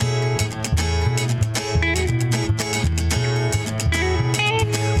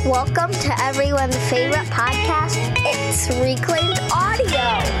Welcome to everyone's favorite podcast, It's Reclaimed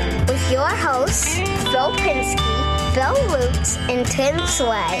Audio, with your hosts, Phil Pinsky, Bill Lutz, and Tim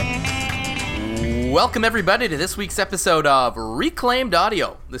Sway. Welcome, everybody, to this week's episode of Reclaimed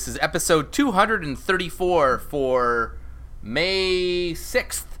Audio. This is episode 234 for May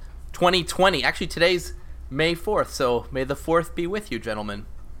 6th, 2020. Actually, today's May 4th, so may the 4th be with you, gentlemen.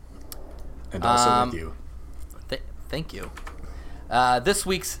 And also with you. Thank you. This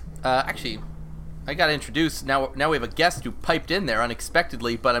week's, actually, I got to introduce, now we have a guest who piped in there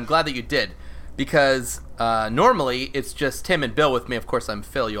unexpectedly, but I'm glad that you did, because normally it's just Tim and Bill with me. Of course, I'm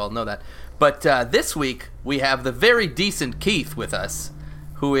Phil, you all know that. But this week, we have the very decent Keith with us,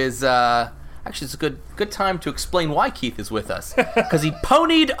 who is, actually, it's a good time to explain why Keith is with us, because he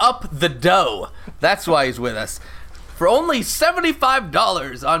ponied up the dough. That's why he's with us. For only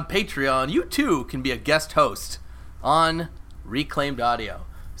 $75 on Patreon, you too can be a guest host on Reclaimed Audio.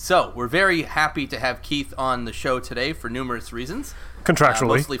 So, we're very happy to have Keith on the show today for numerous reasons.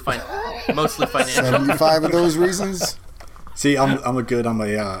 Contractually. Mostly financial. 75 of those reasons? See, I'm a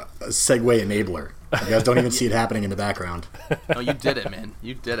segue enabler. You guys don't even see it happening in the background. No, you did it, man.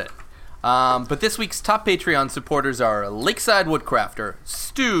 You did it. But this week's top Patreon supporters are Lakeside Woodcrafter,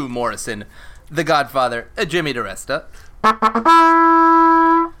 Stu Morrison, The Godfather, Jimmy DeResta,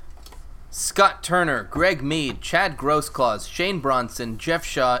 Scott Turner, Greg Mead, Chad Grossclaws, Shane Bronson, Jeff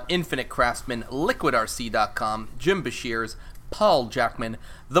Shaw, Infinite Craftsman, LiquidRC.com, Jim Bashirs, Paul Jackman,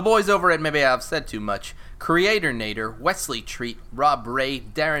 the boys over at Maybe I've Said Too Much, Creator Nader, Wesley Treat, Rob Ray,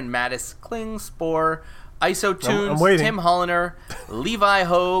 Darren Mattis, Kling Spore, IsoTunes, Tim Holliner, Levi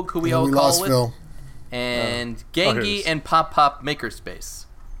Hogue, who we all call with, Phil. and Gangi and Pop Pop Makerspace.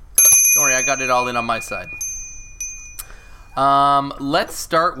 Don't worry, I got it all in on my side. Let's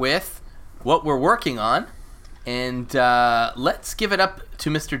start with what we're working on, and let's give it up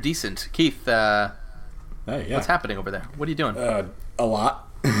to Mr. Decent. Keith, Hey, yeah. What's happening over there? What are you doing? A lot.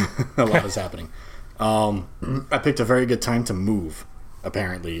 A lot is happening. I picked a very good time to move,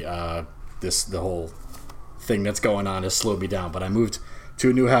 apparently. The whole thing that's going on has slowed me down, but I moved to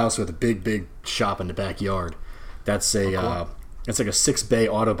a new house with a big shop in the backyard. That's it's like a 6-bay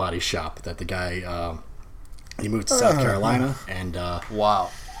auto body shop that the guy, he moved to South Carolina, and Wow.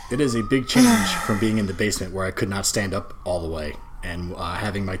 It is a big change from being in the basement where I could not stand up all the way, and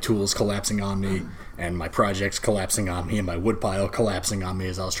having my tools collapsing on me, and my projects collapsing on me, and my woodpile collapsing on me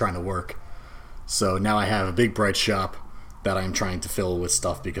as I was trying to work. So now I have a big bright shop that I'm trying to fill with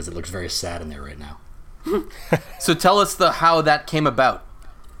stuff because it looks very sad in there right now. So tell us how that came about.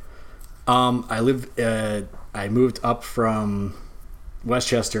 I moved up from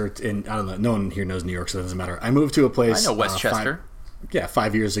Westchester I don't know, no one here knows New York, so it doesn't matter. I moved to a place. I know Westchester.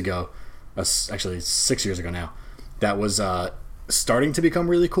 5 years ago. Actually, 6 years ago now. That was starting to become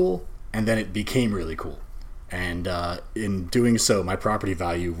really cool, and then it became really cool. And in doing so, my property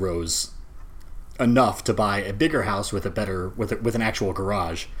value rose enough to buy a bigger house with with an actual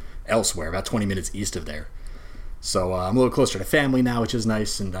garage elsewhere, about 20 minutes east of there. So I'm a little closer to family now, which is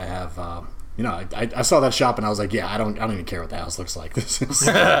nice, and I have, I saw that shop and I was like, yeah, I don't even care what the house looks like. This is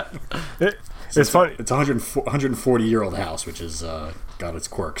It's funny. It's a 140-year-old house, which has got its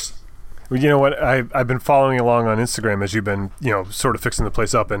quirks. You know what? I've been following along on Instagram as you've been, sort of fixing the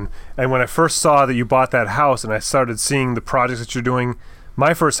place up, and when I first saw that you bought that house, and I started seeing the projects that you're doing.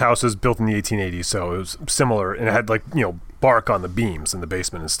 My first house was built in the 1880s, so it was similar, and it had bark on the beams in the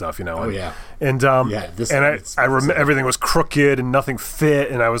basement and stuff, Oh, yeah. And I remember everything was crooked and nothing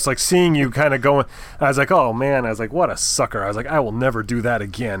fit, and I was like seeing you kind of going. I was like, oh man, I was like, what a sucker. I was like, I will never do that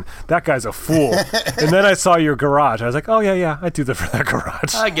again. That guy's a fool. And then I saw your garage. I was like, oh yeah, I do that for that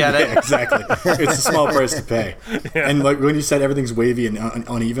garage. I get it. Yeah, exactly. It's a small price to pay. Yeah. And like when you said everything's wavy and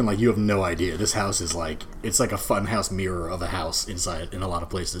uneven, like you have no idea. This house is it's like a funhouse mirror of a house inside in a lot of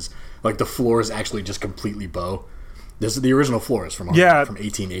places. Like the floor is actually just completely bow. This is the original floor is from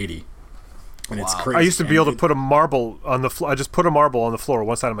 1880, and it's crazy. I used to be able to put a marble on the floor. I just put a marble on the floor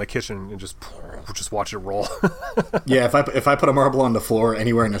one side of my kitchen and just watch it roll. Yeah, if I put a marble on the floor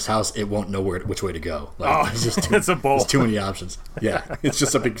anywhere in this house, it won't know which way to go. It's just it's a bowl. There's too many options. Yeah, it's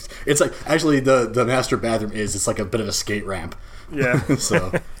just a big. It's like actually the master bathroom it's like a bit of a skate ramp. Yeah.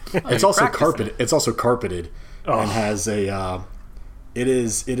 So it's also carpeted. It's also carpeted and has a. It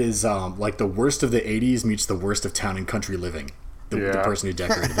is like the worst of the 80s meets the worst of town and country living. The person who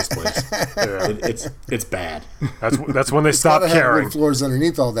decorated this place. It's bad. That's when they stop caring. Wood floors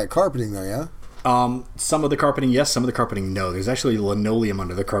underneath all that carpeting, though, yeah? Some of the carpeting, yes. Some of the carpeting, no. There's actually linoleum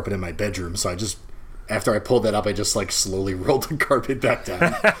under the carpet in my bedroom, so after I pulled that up, I just slowly rolled the carpet back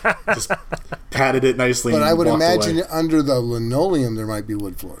down. Just patted it nicely. But and I would walked imagine away. under the linoleum there might be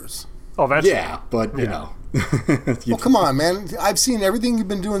wood floors. Oh, that's Yeah, but you know. Well, come on, man. I've seen everything you've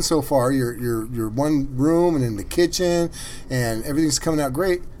been doing so far. Your one room and in the kitchen, and everything's coming out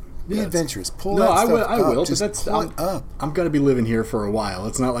great. Be adventurous. Pull No, that I stuff will. I up. will. But Just that's pull it up. I'm gonna be living here for a while.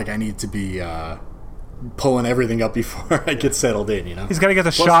 It's not like I need to be pulling everything up before I get settled in. You know. He's got to get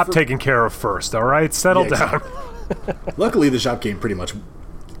the Plus shop for- taken care of first. All right, settle Yeah, down. Luckily, the shop came pretty much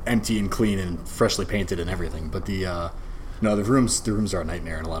empty and clean and freshly painted and everything. But the rooms are a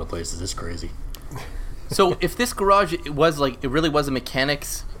nightmare in a lot of places. It's crazy. So if this garage it really was a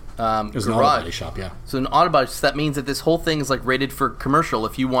mechanics It was an auto garage, body shop, yeah. so an auto body, so that means that this whole thing is like rated for commercial.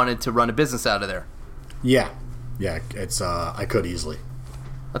 If you wanted to run a business out of there, Yeah. It's I could easily.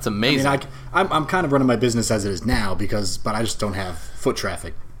 that's I amazing. mean, I'm kind of running my business as it is now but I just don't have foot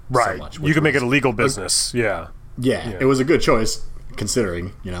traffic Right. so much. You which can make was- it a legal business. Yeah. Yeah, it was a good choice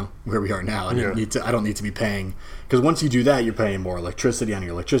considering where we are now. I don't need to be paying because once you do that, you're paying more electricity on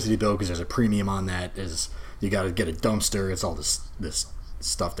your electricity bill because there's a premium on that. You got to get a dumpster. It's all this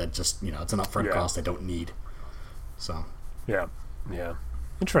stuff that just it's an upfront cost I don't need. So Yeah.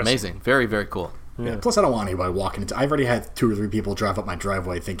 Interesting. Amazing, very very cool. yeah. Plus, I don't want anybody walking into. I've already had 2 or 3 people drive up my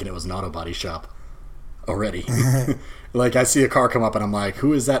driveway thinking it was an auto body shop. Already, like I see a car come up and I'm like,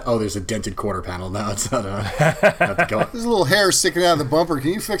 "Who is that?" Oh, there's a dented quarter panel. No, it's not. Not the go. There's a little hair sticking out of the bumper.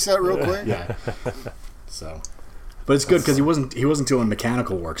 Can you fix that real quick? Yeah. So, but it's good because he wasn't doing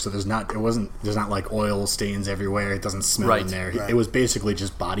mechanical work, so there's not like oil stains everywhere. It doesn't smell Right. in there. Right. It was basically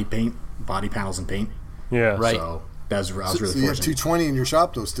just body panels and paint. Yeah. Right. So I was really So you have fortunate. 220 in your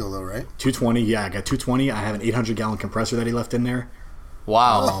shop though, still though, right? 220. Yeah, I got 220. I have an 800-gallon compressor that he left in there.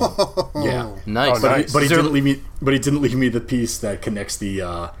 Wow, Yeah. nice. Oh, nice. But he Is there- didn't leave me. But he didn't leave me the piece that connects the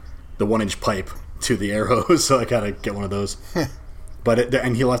 1-inch pipe to the air hose. So I gotta get one of those.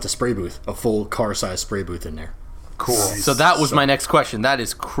 And he left a spray booth, a full car-sized spray booth in there. Cool. So that was my next question. That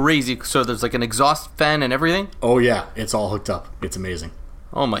is crazy. So there's like an exhaust fan and everything. Oh yeah, it's all hooked up. It's amazing.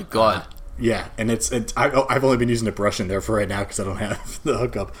 Oh my god. Yeah, and I've only been using a brush in there for right now because I don't have the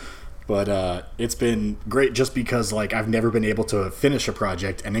hookup. But it's been great just because like I've never been able to finish a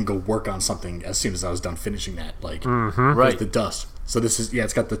project and then go work on something as soon as I was done finishing that. Like Right. the dust. So this is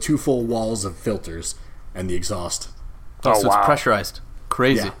it's got the 2 full walls of filters and the exhaust. Oh, so wow. it's pressurized.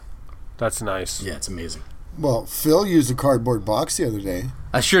 Crazy. Yeah, That's nice. yeah, it's amazing. Well, Phil used a cardboard box the other day.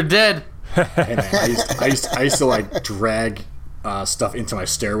 I sure did. Hey man, I used to like drag stuff into my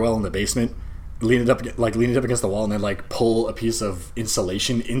stairwell in the basement. Lean it up against the wall, and then like pull a piece of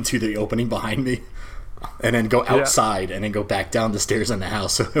insulation into the opening behind me, and then go outside, and then go back down the stairs in the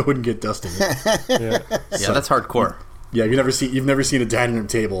house so it wouldn't get dust in it. Yeah, that's hardcore. Yeah, you've never seen a dining room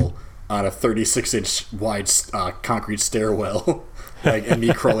table on a 36-inch wide concrete stairwell, like and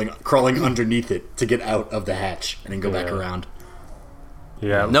me crawling underneath it to get out of the hatch and then go back around.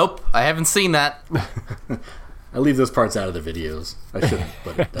 Yeah. Nope, I haven't seen that. I leave those parts out of the videos. I shouldn't,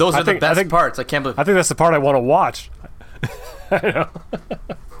 but Those are the think- I best think- parts. I can't believe. I think that's the part I want to watch.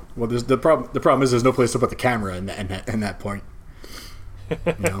 well, there's the problem is there's no place to put the camera in that point. You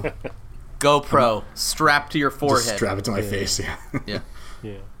know, GoPro strapped to your just forehead. strap it to my face. Yeah. Yeah.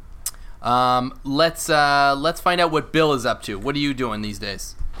 Yeah. Let's find out what Bill is up to. What are you doing these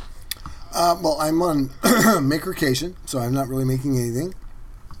days? Well, I'm on Makercation, so I'm not really making anything.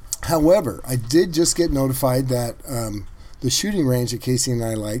 However, I did just get notified that the shooting range that Casey and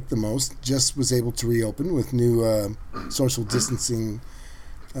I like the most just was able to reopen with new social distancing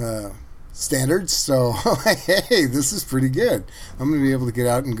standards. So, hey, this is pretty good. I'm going to be able to get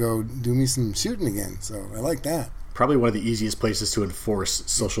out and go do me some shooting again. So I like that. Probably one of the easiest places to enforce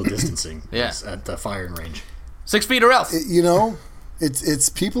social distancing Yeah. is at the firing range. 6 feet or else. It's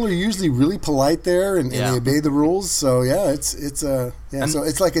people are usually really polite there and Yeah. they obey the rules. So yeah, so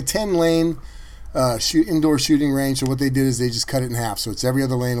it's like a 10-lane indoor shooting range. So what they did is they just cut it in half. So it's every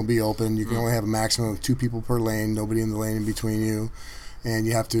other lane will be open. You can only have a maximum of 2 people per lane. Nobody in the lane in between you, and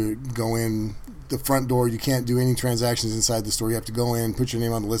you have to go in the front door. You can't do any transactions inside the store. You have to go in, put your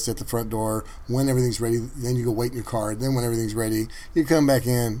name on the list at the front door. When everything's ready, then you go wait in your car. Then when everything's ready, you come back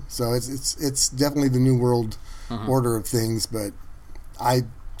in. So it's definitely the new world order of things, but I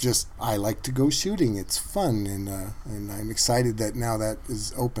like to go shooting. It's fun, and I'm excited that now that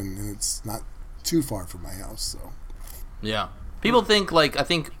is open and it's not too far from my house. So Yeah. People think I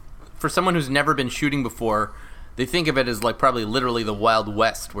think for someone who's never been shooting before, they think of it as like probably literally the Wild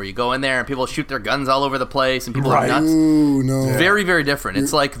West, where you go in there and people shoot their guns all over the place and people are nuts. ooh, no, Very, very different.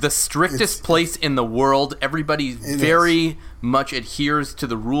 It's like the strictest place in the world. Everybody very much adheres to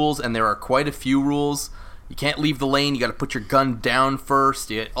the rules, and there are quite a few rules. You can't leave the lane. You got to put your gun down first.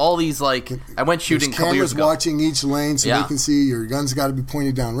 All these, like, I went shooting a couple years ago. Cameras watching each lane so they can see your gun's got to be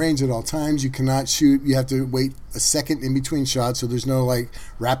pointed down range at all times. You cannot shoot. You have to wait a second in between shots, so there's no like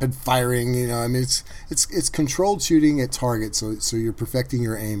rapid firing. I mean, it's controlled shooting at target. So you're perfecting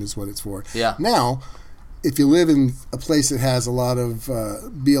your aim is what it's for. Yeah. Now, if you live in a place that has a lot of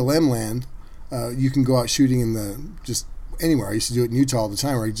BLM land, you can go out shooting in just anywhere. I used to do it in Utah all the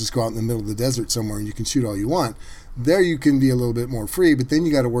time, where you just go out in the middle of the desert somewhere and you can shoot all you want. There you can be a little bit more free, but then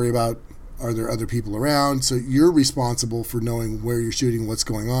you got to worry about, are there other people around? So you're responsible for knowing where you're shooting, what's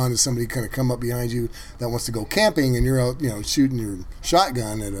going on. Is somebody kind of come up behind you that wants to go camping and you're out, shooting your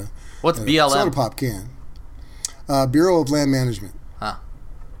shotgun at What's BLM? Soda pop can. Bureau of Land Management. Huh.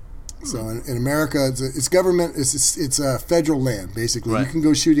 So in America, it's government. It's federal land basically. Right. You can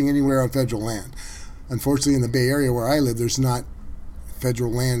go shooting anywhere on federal land. Unfortunately, in the Bay Area where I live, there's not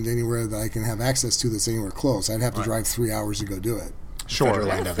federal land anywhere that I can have access to that's anywhere close. I'd have to drive 3 hours to go do it. Sure. Federal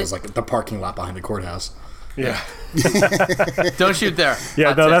land is like the parking lot behind the courthouse. Yeah. Don't shoot there.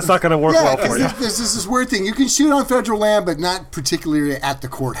 Yeah, that's not going to work well for you. There's this weird thing. You can shoot on federal land, but not particularly at the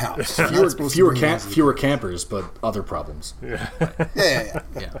courthouse. Fewer campers, but other problems. Yeah.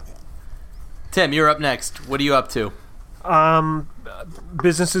 Tim, you're up next. What are you up to?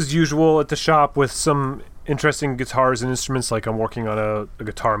 Business as usual at the shop with some interesting guitars and instruments. Like I'm working on a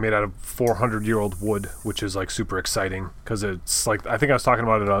guitar made out of 400-year-old wood, which is like super exciting because it's like, I think I was talking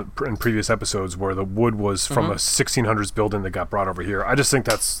about it in previous episodes where the wood was from a 1600s building that got brought over here. I just think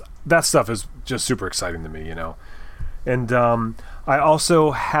that stuff is just super exciting to me, And I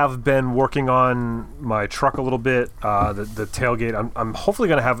also have been working on my truck a little bit, the tailgate. I'm hopefully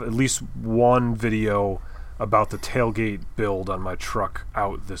going to have at least one video about the tailgate build on my truck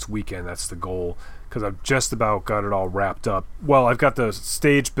out this weekend. That's the goal, because I've just about got it all wrapped up. Well, I've got the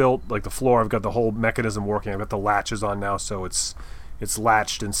stage built, like the floor. I've got the whole mechanism working. I've got the latches on now, so it's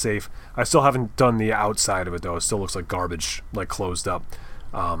latched and safe. I still haven't done the outside of it, though. It still looks like garbage, like closed up.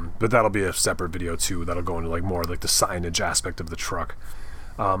 But that'll be a separate video, too. That'll go into like more like the signage aspect of the truck.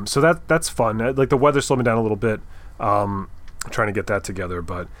 So that's fun. Like the weather slowed me down a little bit. Trying to get that together,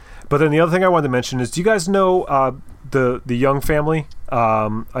 but then the other thing I wanted to mention is, do you guys know the Young family?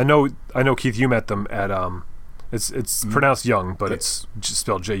 I know Keith, you met them at it's pronounced Young, but it's just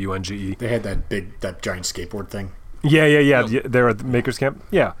spelled Junge. They had that giant skateboard thing. Yeah. They're at the Makers Camp.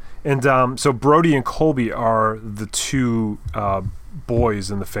 Yeah, and so Brody and Colby are the two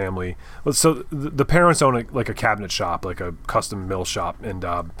boys in the family. So the parents own a cabinet shop, like a custom mill shop, and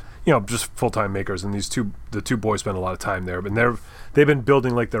just full-time makers, and the two boys spend a lot of time there. But they've been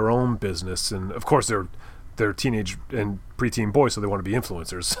building like their own business, and of course they're teenage and preteen boys, so they want to be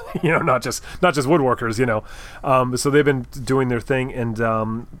influencers, not just woodworkers, so they've been doing their thing,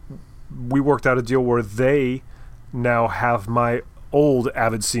 and we worked out a deal where they now have my old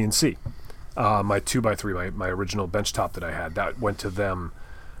Avid CNC, my 2x3, my original benchtop that I had. That went to them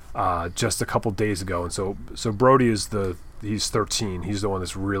just a couple days ago, and so Brody is he's 13. He's the one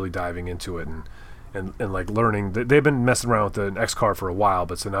that's really diving into it and like learning. They've been messing around with the X-Car for a while,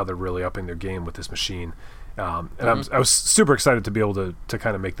 but so now they're really upping their game with this machine. I was super excited to be able to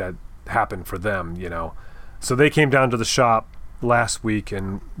kind of make that happen for them, So they came down to the shop last week,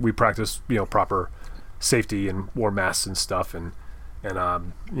 and we practiced, proper safety and wore masks and stuff, and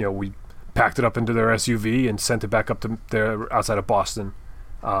we packed it up into their SUV and sent it back up to their outside of Boston.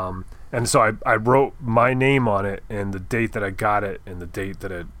 And so I wrote my name on it and the date that I got it and the date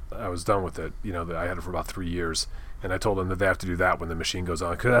that I was done with it. That I had it for about 3 years. And I told them that they have to do that when the machine goes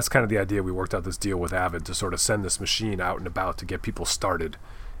on. Because that's kind of the idea. We worked out this deal with Avid to sort of send this machine out and about to get people started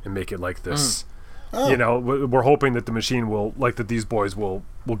and make it like this. We're hoping that the machine will, like that these boys will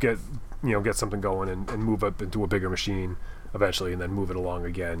get something going and move up into a bigger machine eventually, and then move it along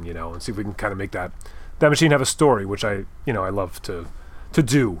again, and see if we can kind of make that machine have a story, which I love to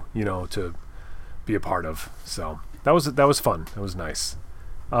do, to be a part of. So that was fun. That was nice.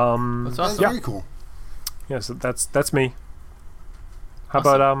 That's awesome. That's very cool. Yeah, so that's me. How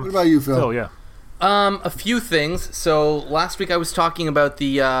Awesome. about What about you, Phil? Phil? Yeah. A few things. So last week I was talking about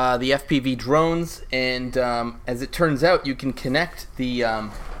the FPV drones, and as it turns out, you can connect the.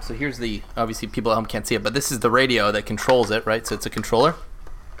 So here's obviously people at home can't see it, but this is the radio that controls it, right? So it's a controller.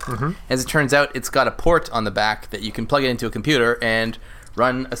 Mm-hmm. As it turns out, it's got a port on the back that you can plug it into a computer and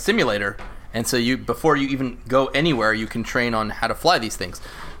run a simulator. And so before you even go anywhere, you can train on how to fly these things.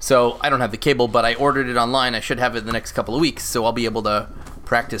 So I don't have the cable, but I ordered it online. I should have it in the next couple of weeks, so I'll be able to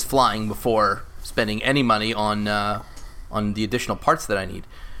practice flying before spending any money on the additional parts that I need.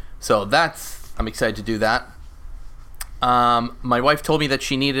 So I'm excited to do that. My wife told me that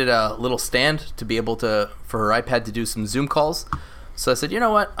she needed a little stand to be able to, for her iPad to do some Zoom calls. So I said, you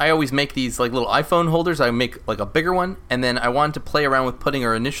know what? I always make these like little iPhone holders. I make like a bigger one, and then I wanted to play around with putting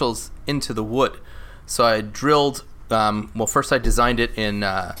her initials into the wood. So I drilled. First I designed it in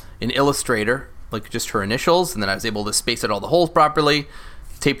Illustrator, like just her initials, and then I was able to space out all the holes properly.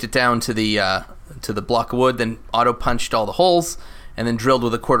 Taped it down to the block of wood, then auto punched all the holes, and then drilled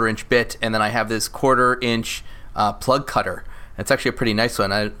with a 1/4-inch bit. And then I have this 1/4-inch plug cutter. It's actually a pretty nice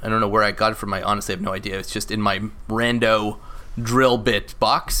one. I don't know where I got it from. I honestly have no idea. It's just in my rando drill bit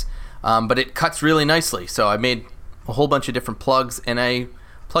box, but it cuts really nicely. So I made a whole bunch of different plugs, and I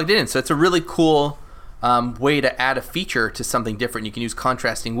plugged it in. So it's a really cool way to add a feature to something different. You can use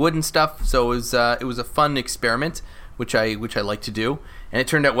contrasting wood and stuff. So it was a fun experiment, which I like to do, and it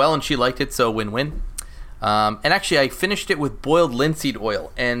turned out well, and she liked it. So win-win. And actually, I finished it with boiled linseed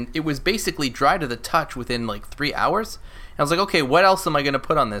oil, and it was basically dry to the touch within like 3 hours. And I was like, okay, what else am I going to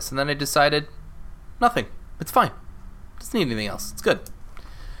put on this? And then I decided, nothing. It's fine. Doesn't need anything else. It's good.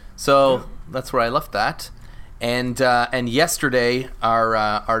 So that's where I left that. And yesterday,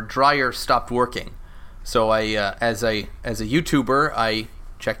 our dryer stopped working. So I, as a YouTuber, I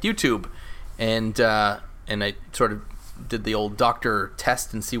checked YouTube, and I sort of did the old doctor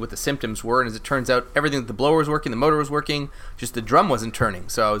test and see what the symptoms were. And as it turns out, everything, the blower was working, the motor was working, just the drum wasn't turning.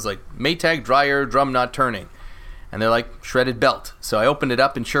 So I was like, Maytag dryer, drum not turning. And they're like, shredded belt. So I opened it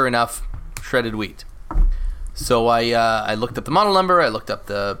up, and sure enough, shredded wheat. So I looked up the model number, I looked up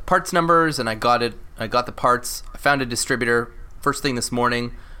the parts numbers, and I got it. I got the parts. I found a distributor first thing this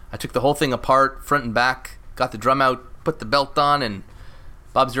morning. I took the whole thing apart, front and back, got the drum out, put the belt on, and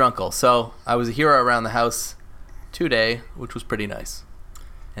Bob's your uncle. So I was a hero around the house today, which was pretty nice.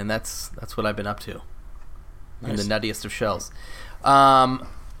 And that's what I've been up to. Nice. In the nuttiest of shells.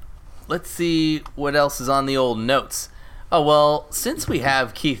 Let's see what else is on the old notes. Oh, well, since we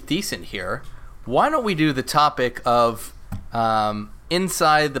have Keith Decent here, why don't we do the topic of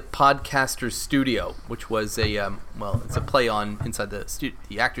Inside the Podcaster's Studio, which was it's a play on Inside the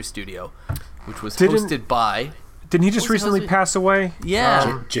Actor's Studio, which was hosted by... Didn't he just recently pass away?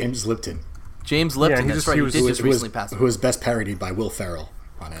 Yeah. James Lipton. James Lipton, that's right. He did just recently pass away. Who was best parodied by Will Ferrell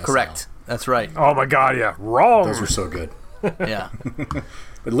on SNL. Correct. That's right. Oh my God, yeah. Wrong. Those were so good. Yeah.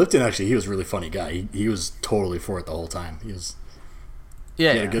 But Lipton, actually, he was a really funny guy. He was totally for it the whole time. He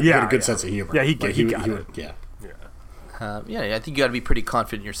had a good sense of humor. Yeah, he got it. Yeah. I think you got to be pretty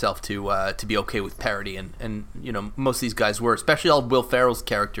confident in yourself to be okay with parody, and you know, most of these guys were, especially all Will Ferrell's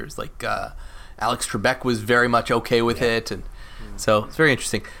characters, like Alex Trebek was very much okay with it, and so it's very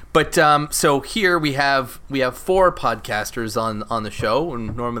interesting. But so here we have 4 podcasters on the show,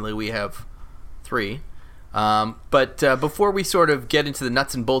 and normally we have 3. But before we sort of get into the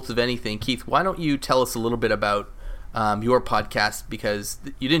nuts and bolts of anything, Keith, why don't you tell us a little bit about your podcast, because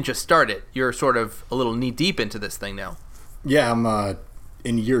you didn't just start it. You're sort of a little knee deep into this thing now. Yeah, I'm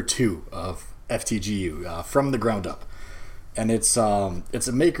in year 2 of FTGU, from the ground up. And it's a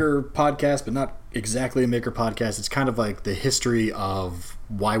maker podcast, but not exactly a maker podcast. It's kind of like the history of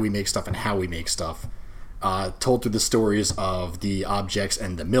why we make stuff and how we make stuff, told through the stories of the objects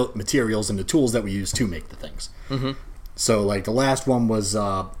and the materials and the tools that we use to make the things. Mm-hmm. So, like, the last one was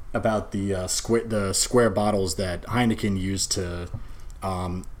about the square bottles that Heineken used to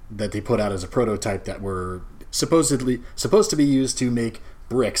that they put out as a prototype that were supposed to be used to make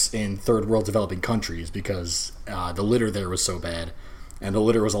bricks in third world developing countries, because the litter there was so bad, and the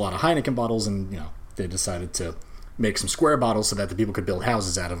litter was a lot of Heineken bottles, and they decided to make some square bottles so that the people could build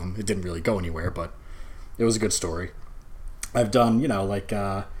houses out of them. It didn't really go anywhere, but it was a good story. I've done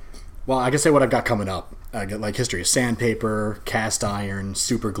I can say what I've got coming up. I got like history of sandpaper, cast iron,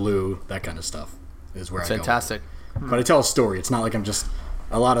 super glue, that kind of stuff is where I go. Fantastic. But I tell a story. It's not like I'm just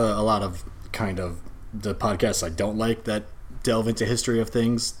a lot of kind of the podcasts I don't like that delve into history of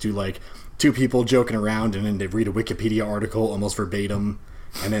things, do like 2 people joking around and then they read a Wikipedia article almost verbatim,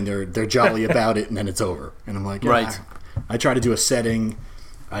 and then they're jolly about it, and then it's over. And I'm like, right. I try to do a setting.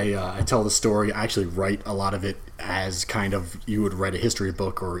 I tell the story. I actually write a lot of it as kind of you would write a history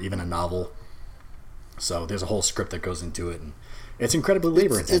book or even a novel. So there's a whole script that goes into it, and it's incredibly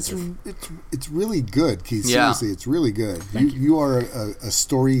labor intensive. It's really good, Keith. Yeah. Seriously, it's really good. Thank you. You are a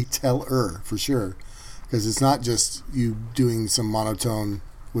storyteller for sure, because it's not just you doing some monotone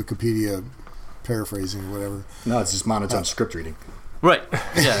Wikipedia paraphrasing or whatever. No, it's just monotone script reading. Right.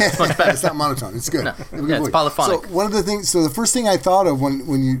 Yeah, it's much better. It's not monotone. It's good. No. Yeah, it's polyphonic. So one of the things. So the first thing I thought of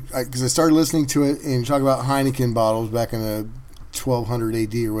when you, because I started listening to it and you talk about Heineken bottles back in the 1200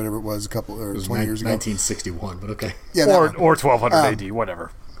 AD or whatever it was, 20 years ago. 1961, but okay. Yeah, or 1200 AD,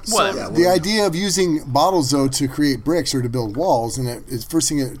 whatever. Whatever. The idea of using bottles, though, to create bricks or to build walls, and it's first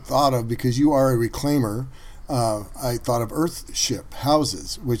thing I thought of, because you are a reclaimer, I thought of Earthship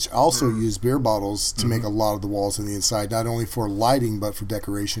houses, which also use beer bottles to make a lot of the walls on the inside, not only for lighting, but for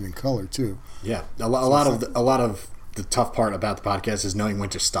decoration and color, too. Yeah, a lot of the tough part about the podcast is knowing when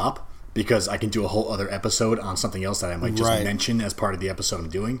to stop, because I can do a whole other episode on something else that I might just mention as part of the episode I'm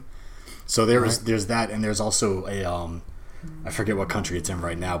doing. So there's that, and there's also a I forget what country it's in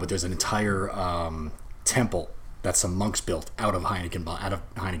right now, but there's an entire temple that some monks built out of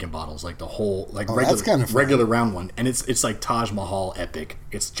Heineken bottles, like the whole regular round one, and it's like Taj Mahal epic.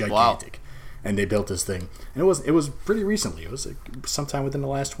 It's gigantic. Wow. And they built this thing, and it was pretty recently. It was like sometime within the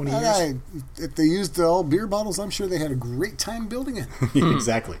last 20 years. If they used all beer bottles, I'm sure they had a great time building it.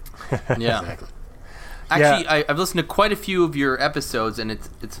 Exactly. Yeah. Exactly. Actually, I've listened to quite a few of your episodes, and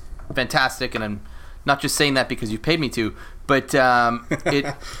it's fantastic. And I'm not just saying that because you paid me to, but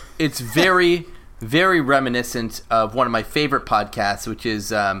it's very, very reminiscent of one of my favorite podcasts, which is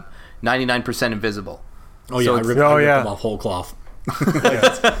 99% Invisible. Oh yeah, I ripped them off whole cloth.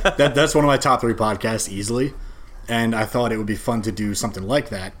 That's one of my top 3 podcasts easily, and I thought it would be fun to do something like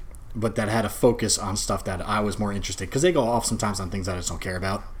that, but that had a focus on stuff that I was more interested, because they go off sometimes on things that I just don't care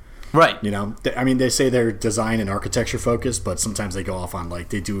about. Right. You know, I mean, they say they're design and architecture focused, but sometimes they go off on, like,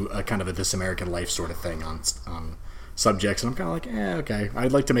 they do a kind of a This American Life sort of thing on subjects, and I'm kind of like, okay,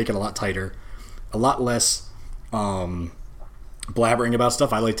 I'd like to make it a lot tighter, a lot less blabbering about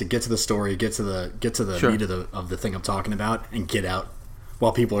stuff. I like to get to the story, get to the meat of the thing I'm talking about, and get out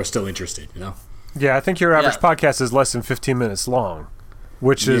while people are still interested. You know. Yeah, I think your average podcast is less than 15 minutes long,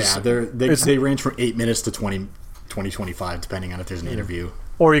 which is they range from 8 minutes to 20, 25, depending on if there's an interview.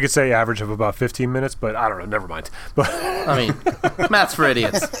 Or you could say average of about 15 minutes, but I don't know. Never mind. But I mean, math's for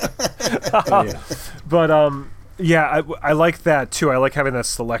idiots. But I like that too. I like having that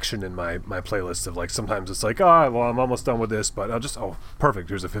selection in my playlist of, like, sometimes it's like, I'm almost done with this, but I'll just, perfect,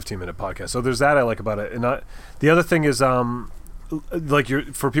 here's a 15-minute podcast. So there's that I like about it. And the other thing is, like,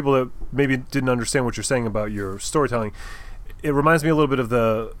 for people that maybe didn't understand what you're saying about your storytelling, it reminds me a little bit of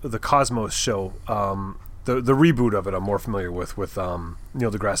the Cosmos show. The reboot of it I'm more familiar with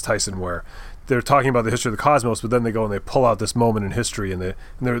Neil deGrasse Tyson, where they're talking about the history of the cosmos, but then they go and they pull out this moment in history, and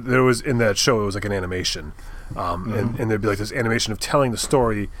there was, in that show, it was like an animation, and there'd be like this animation of telling the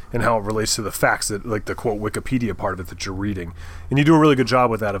story and how it relates to the facts, that, like, the quote Wikipedia part of it that you're reading, and you do a really good job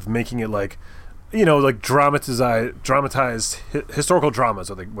with that, of making it like, you know, like dramatized historical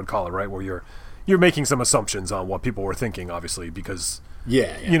dramas, what they would call it, right, where you're making some assumptions on what people were thinking, obviously, because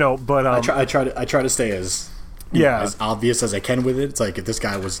you know, but I try to stay as obvious as I can with it. It's like, if this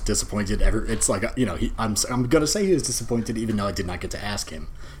guy was disappointed it's like, you know, I'm gonna say he was disappointed, even though I did not get to ask him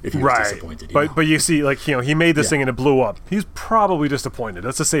if he was disappointed. But you see, like, you know, he made this thing and it blew up. He's probably disappointed.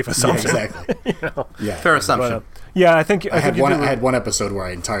 That's a safe assumption. Yeah, exactly. You know? Yeah, fair assumption. But, I think I had one episode where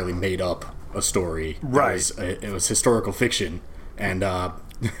I entirely made up a story. Right. It was historical fiction, and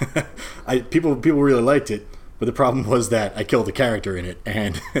people really liked it. But the problem was that I killed a character in it,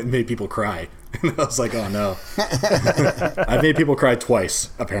 and it made people cry. And I was like, oh no. I made people cry twice,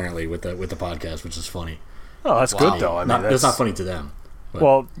 apparently, with the podcast, which is funny. Oh, that's good, though. I mean, it's not funny to them. But,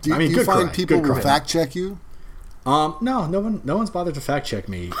 well, do you find people will fact check you? No one's bothered to fact check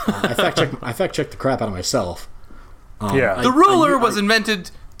me. I fact check the crap out of myself. The ruler was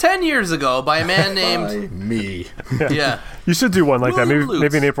invented 10 years ago by a man named me. Yeah. You should do one like that.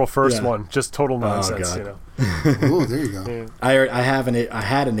 Maybe an April 1st one. Just total nonsense, you know. Oh, there you go. Yeah. I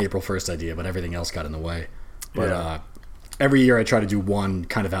had an April 1st idea, but everything else got in the way. But every year I try to do one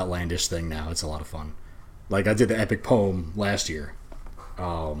kind of outlandish thing now. It's a lot of fun. Like, I did the epic poem last year,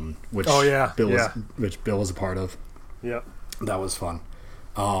 which Bill was a part of. Yep. That was fun.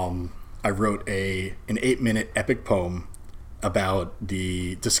 I wrote an 8-minute epic poem about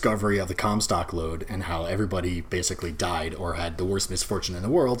the discovery of the Comstock lode, and how everybody basically died or had the worst misfortune in the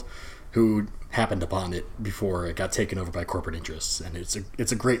world who happened upon it before it got taken over by corporate interests. And it's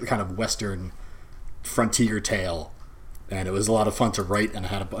a great kind of Western frontier tale, and it was a lot of fun to write, and I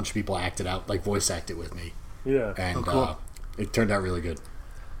had a bunch of people act it out, like voice act it with me. Yeah. And cool. It turned out really good.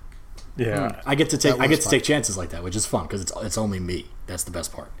 Yeah. I get to take chances like that, which is fun, because it's only me. That's the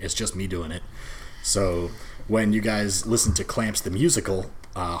best part. It's just me doing it. So when you guys listen to Clamps the musical,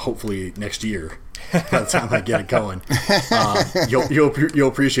 hopefully next year, by the time I get it going, you'll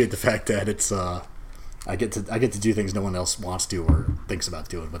appreciate the fact that it's I get to do things no one else wants to or thinks about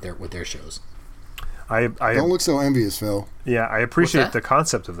doing with their shows. I don't look so envious, Phil. Yeah, I appreciate the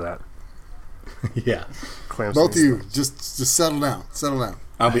concept of that. Yeah. Clamps both of you, just settle down.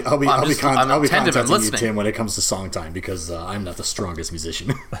 I'll be I'm attentive and contacting you, listening. Tim, when it comes to song time because I'm not the strongest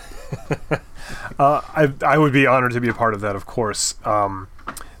musician. I would be honored to be a part of that, of course.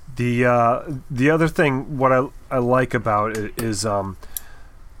 The other thing, what I like about it is, our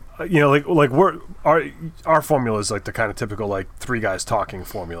formula is like the kind of typical like three guys talking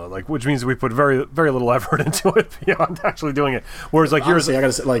formula, like which means we put very very little effort into it beyond actually doing it. Whereas like honestly, I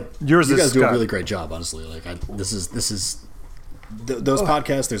gotta say, like yours you guys is do a got- really great job. Honestly, like those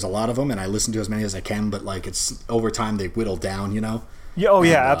podcasts. There's a lot of them, and I listen to as many as I can. But like it's over time they whittle down, you know. Yeah. Oh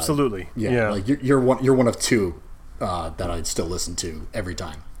yeah. And, Absolutely. Yeah. Like you're one of two that I'd still listen to every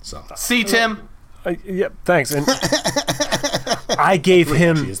time. So See, Tim. Yeah. Thanks. And I gave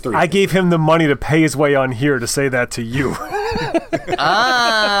him it's three. the money to pay his way on here to say that to you.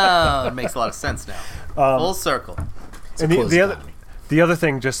 It makes a lot of sense now. Full circle. And close the other economy. the other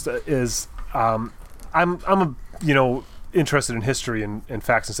thing just is I'm a interested in history and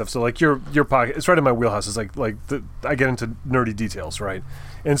facts and stuff. So like your podcast, it's right in my wheelhouse. It's I get into nerdy details, right?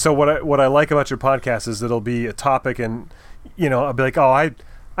 And so what I like about your podcast is it'll be a topic, and I'll be like, oh,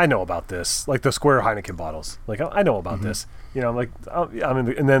 I know about this, like the square Heineken bottles. Like I know about this. I'm like,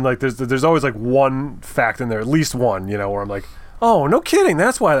 and then like there's always like one fact in there, at least one, where I'm like, oh, no kidding,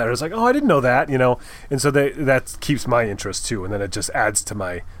 that's why that. It's like, oh, I didn't know that, and so that keeps my interest too, and then it just adds to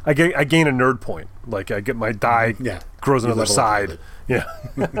my. I gain a nerd point, like I get my die grows You another level up a side. little Yeah.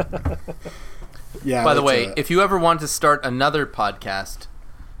 yeah. By the it's, way, if you ever want to start another podcast,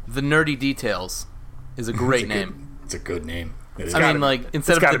 The Nerdy Details is a great name. it's a good name. It is. I mean, like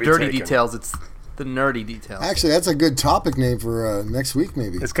instead of gotta the be dirty taken. details, it's the nerdy details. Actually, that's a good topic name for next week,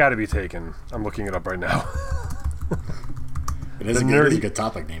 maybe. It's got to be taken. I'm looking it up right now. It is the a nerdy- good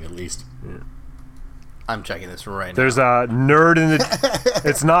topic name, at least. I'm checking this right There's a nerd in the.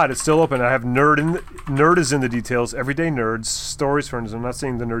 It's not. It's still open. I have nerd is in the details. Everyday nerds stories for nerds. I'm not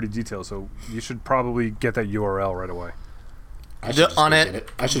saying the nerdy details, so you should probably get that URL right away. I should now. just On go it, get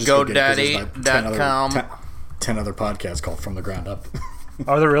I should just go get it 'cause there's like GoDaddy.com. 10 other podcasts called From the Ground Up.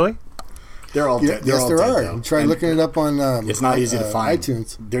 Are there really? They're all Yeah, dead. They're yes, all there dead, are. though. Try And looking it up on. It's not easy to find.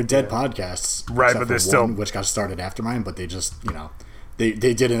 iTunes. They're dead podcasts, Right, except but they're for still- one, which got started after mine. But they just, they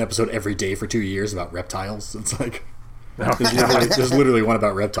did an episode every day for 2 years about reptiles. It's like there's literally one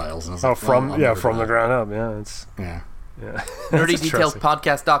about reptiles. And I was Oh, like, from I'll never from the die. ground up. Yeah, it's Yeah, yeah.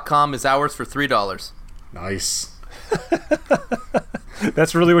 NerdyDetailsPodcast.com is ours for $3. nice.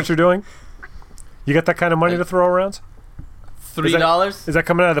 That's really what you're doing. You got that kind of money to throw around? $3? Is that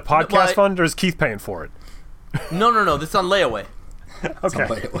coming out of the podcast Why- fund, or is Keith paying for it? No. This is on layaway.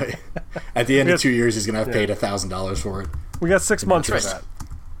 Okay, Wait. At the end of Yes. 2 years, he's gonna have paid $1,000 for it. we got 6 months for Interest. that.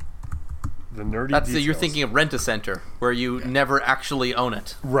 The nerdy. That's details. you're thinking of Rent-A-Center, where you never actually own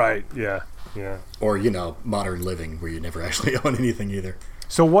it. Right? Yeah. Or modern living, where you never actually own anything either.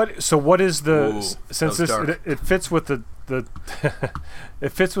 So what is the Ooh, since that was this dark. it fits with the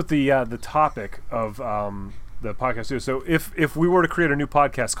it fits with the topic of the podcast too. So if we were to create a new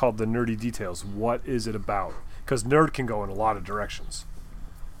podcast called The Nerdy Details, what is it about? Because nerd can go in a lot of directions.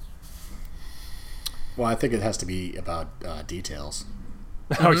 Well, I think it has to be about details.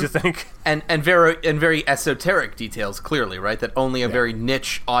 How would you think? And very esoteric details, clearly, right? That only a very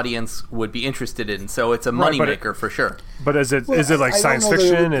niche audience would be interested in. So it's a Right, but moneymaker for sure. But is it like I don't science know that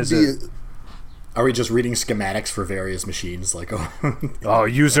fiction? would Is be it Are we just reading schematics for various machines? Like,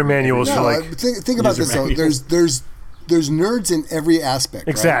 user manuals No, for like think about user this though. manuals. There's nerds in every aspect.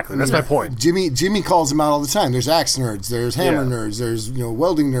 right? exactly? That's my point. Jimmy calls them out all the time. There's axe nerds. There's hammer Yeah. nerds. There's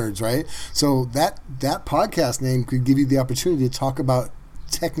welding nerds. Right. So that podcast name could give you the opportunity to talk about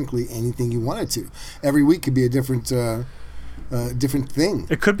technically anything you wanted to. Every week could be a different thing.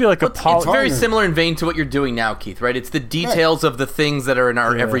 It could be like a It's poly. very Partner. similar in vein to what you're doing now, Keith, right? It's the details of the things that are in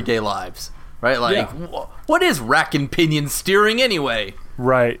our everyday lives, right? Like, Yeah. what is rack and pinion steering anyway?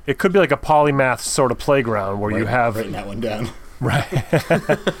 Right. It could be like a polymath sort of playground where you have writing that one down. right.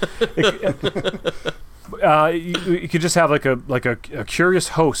 You could just have like a curious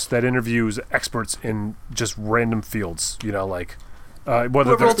host that interviews experts in just random fields. Whether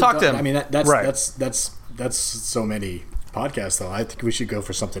Whoever they're will talk to him. I mean, that's Right. that's so many podcasts though. I think we should go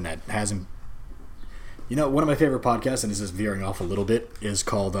for something that hasn't. One of my favorite podcasts, and this is veering off a little bit, is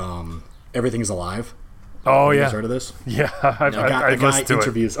called Everything's Alive. Oh Have you yeah, guys heard of this? yeah. I've A guy listened to it.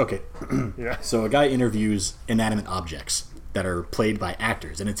 interviews. Okay, Yeah. so a guy interviews inanimate objects that are played by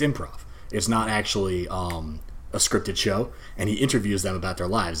actors, and it's improv. It's not actually a scripted show, and he interviews them about their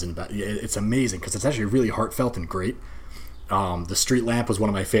lives, and it's amazing because it's actually really heartfelt and great. The Street Lamp was one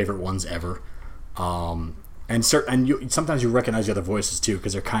of my favorite ones ever, sometimes you recognize the other voices too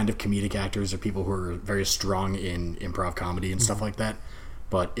because they're kind of comedic actors or people who are very strong in improv comedy and stuff like that.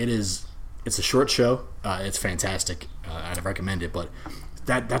 but it's a short show. It's fantastic. I'd recommend it, but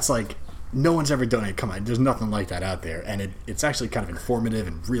that's like no one's ever done it. Come on, there's nothing like that out there, and it's actually kind of informative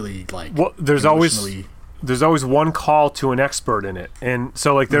and really like. Well, there's always one call to an expert in it, and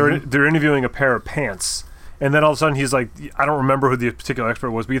so like they're interviewing a pair of pants. And then all of a sudden he's like, I don't remember who the particular expert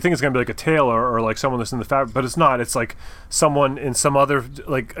was, but you think it's going to be like a tailor or like someone that's in the fabric, but it's not. It's like someone in some other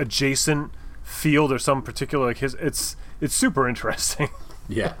like adjacent field or some particular like it's super interesting.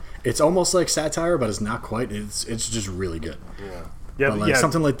 Yeah, it's almost like satire, but it's not quite. It's just really good. Yeah, but like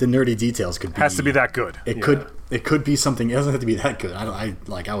something like the nerdy details has to be that good. It could be something. It doesn't have to be that good. I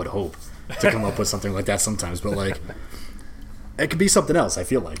would hope to come up with something like that sometimes, but like. It could be something else, I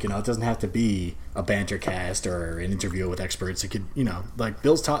feel like. It doesn't have to be a banter cast or an interview with experts. It could, like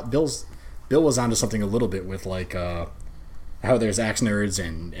Bill was onto something a little bit with like how there's axe nerds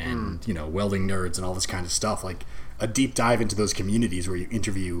and welding nerds and all this kind of stuff. Like a deep dive into those communities where you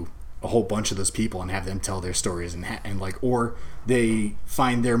interview a whole bunch of those people and have them tell their stories or they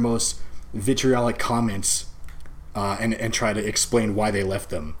find their most vitriolic comments and try to explain why they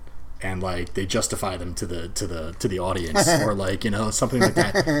left them. And like they justify them to the audience, or like something like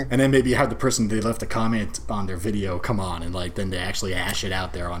that, and then maybe have the person they left a comment on their video come on, and like then they actually hash it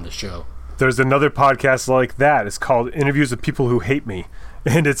out there on the show. There's another podcast like that. It's called Interviews with People Who Hate Me,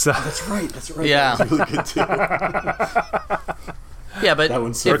 and it's that's right. Yeah, that was really good too. Yeah, but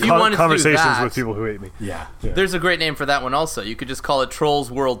if you wanted conversations to do that, with people who hate me, yeah, there's a great name for that one also. You could just call it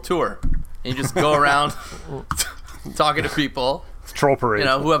Trolls World Tour, and you just go around talking to people. Troll Parade.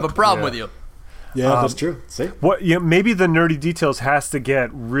 Who have a problem with you. Yeah, that's true. See? What? Maybe the nerdy details has to get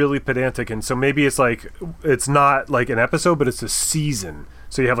really pedantic, and so maybe it's like it's not like an episode, but it's a season.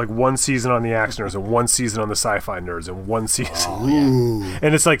 So you have like one season on the action nerds and one season on the sci-fi nerds and one season,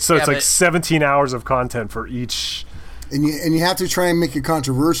 and it's like it's like 17 hours of content for each. And you have to try and make it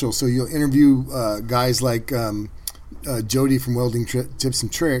controversial. So you'll interview guys like. Jody from Welding Tips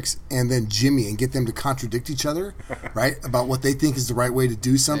and Tricks, and then Jimmy, and get them to contradict each other, right, about what they think is the right way to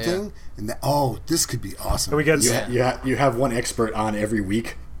do something. Yeah. And this could be awesome. And we get you have one expert on every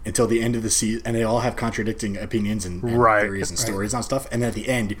week until the end of the season, and they all have contradicting opinions and theories and stories on stuff. And then at the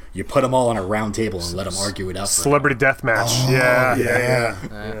end, you put them all on a round table and let them argue it out. Celebrity death match.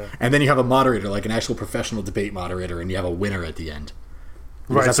 Yeah. And then you have a moderator, like an actual professional debate moderator, and you have a winner at the end.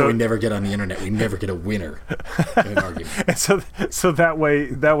 Right, that's what we never get on the internet. We never get a winner in an argument. And so that way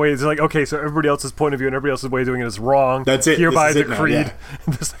it's like, okay, so everybody else's point of view and everybody else's way of doing it is wrong. That's it. Hereby decreed.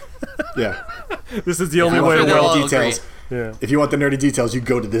 This is the only way to weld details. Yeah. If you want the nerdy details, you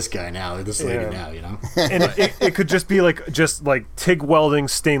go to this guy now, or this lady now, And it could just be like TIG welding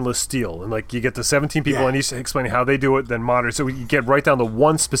stainless steel, and like you get the 17 people and each explaining how they do it, then moderate. So you get right down to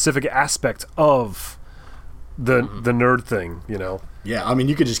one specific aspect of the nerd thing, Yeah, I mean,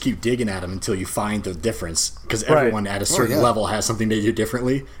 you could just keep digging at them until you find the difference, because everyone at a certain level has something they do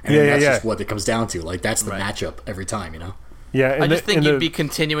differently, and that's just what it comes down to. Like, that's the matchup every time, Yeah, I just think you'd be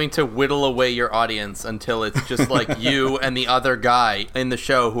continuing to whittle away your audience until it's just like you and the other guy in the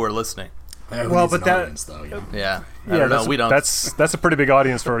show who are listening. Well, but that audience, though, I don't know. We don't. That's a pretty big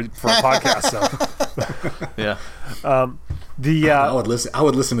audience for a podcast. So yeah, I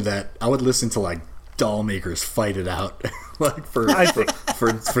would listen to that. I would listen to like doll makers fight it out like for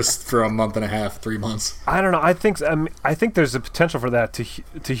a month and a half, 3 months. I don't know. I think there's a potential for that to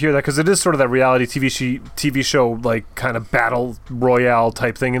hear that, because it is sort of that reality TV show like kind of battle royale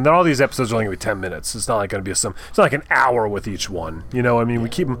type thing, and then all these episodes are only going to be 10 minutes. It's not like going to be it's not like an hour with each one. I mean, we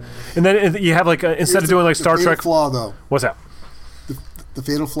keep them, and then you have like instead of doing like Star Trek. Flaw though. What's that? The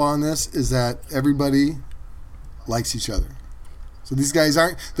fatal flaw in this is that everybody likes each other. So these guys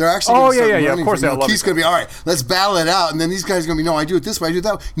they're actually of course they'll love Keith's going to be, all right, let's battle it out, and then these guys are going to be, no, I do it this way, I do it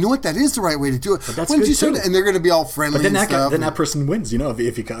that way. You know what? That is the right way to do it. But that's good too. And they're going to be all friendly then and stuff. Then that person wins,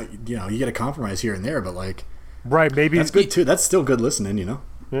 if you got, you get a compromise here and there, but like... Right, maybe... That's good too. That's still good listening,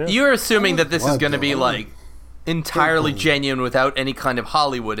 Yeah. You're assuming that this is going to be like entirely genuine without any kind of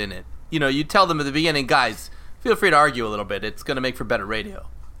Hollywood in it. You tell them at the beginning, guys, feel free to argue a little bit. It's going to make for better radio.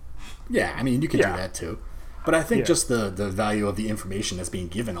 Yeah, I mean, you can do that too. But I think just the value of the information that's being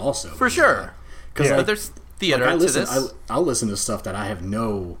given also. For sure. Because there's theater to this. I'll listen to stuff that I have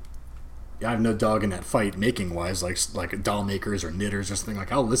no dog in that fight making wise, like doll makers or knitters or something.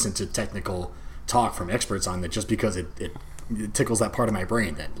 Like, I'll listen to technical talk from experts on that just because it tickles that part of my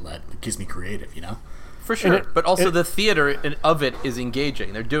brain that keeps me creative, For sure. But also the theater of it is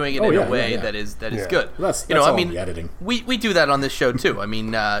engaging. They're doing it in a way that is good. Well, that's all the editing. We do that on this show too. I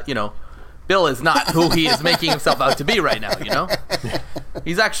mean, Bill is not who he is making himself out to be right now,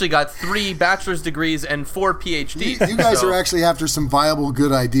 He's actually got 3 bachelor's degrees and 4 PhDs. You guys so- are actually after some viable,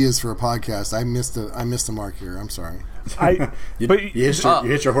 good ideas for a podcast. I missed the mark here. I'm sorry. You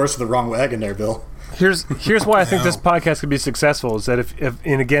hit your horse with the wrong wagon there, Bill. Here's why I think this podcast could be successful is that if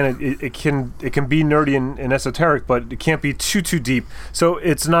and again it can be nerdy and esoteric, but it can't be too deep. So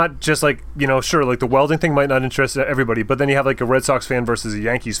it's not just like, sure, like the welding thing might not interest everybody, but then you have like a Red Sox fan versus a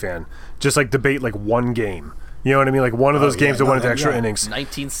Yankees fan, just like debate like one game. You know what I mean? Like one of those games that went into extra innings.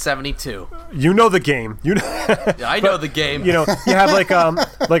 1972. You know the game. I know the game. You have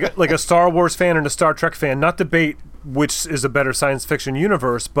like a Star Wars fan and a Star Trek fan, not debate which is a better science fiction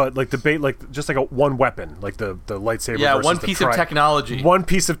universe, but like debate like just like one weapon, like the lightsaber. Yeah, versus one the piece of technology. One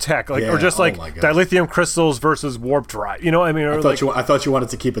piece of tech, like or just like dilithium crystals versus warp drive. I mean, I thought you wanted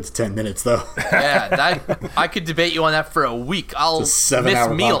to keep it to 10 minutes though. Yeah, I could debate you on that for a week. I'll it's a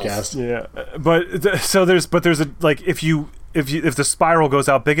 7-hour meals. podcast. Yeah, but there's a like if the spiral goes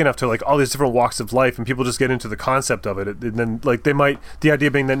out big enough to like all these different walks of life and people just get into the concept of it, and then like the idea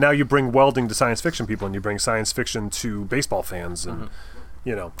being that now you bring welding to science fiction people and you bring science fiction to baseball fans and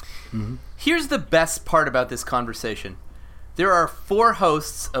Here's the best part about this conversation. There are 4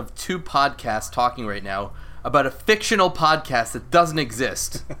 hosts of 2 podcasts talking right now about a fictional podcast that doesn't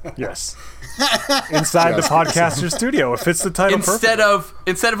exist. Yes. Inside the podcaster studio. It fits the title instead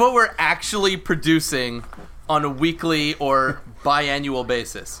of what we're actually producing on a weekly or biannual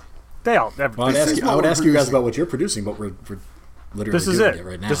basis. I would ask you guys about what you're producing, but we're literally doing it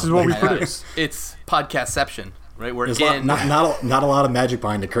right now. This is what we produce. It's podcastception, right? There's not a lot of magic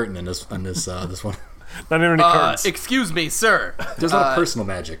behind the curtain in this one. Not even any curtains. Excuse me, sir. There's a lot of personal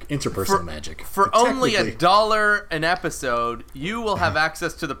magic, interpersonal magic. For only $1 an episode, you will have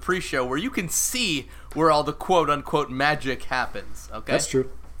access to the pre-show where you can see where all the quote-unquote magic happens. Okay, That's true.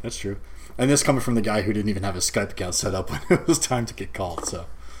 And this coming from the guy who didn't even have his Skype account set up when it was time to get called. So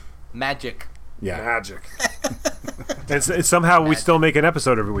magic. Yeah, magic. It's somehow we still make an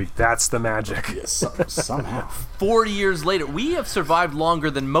episode every week. That's the magic. Yes, somehow. 4 years later, we have survived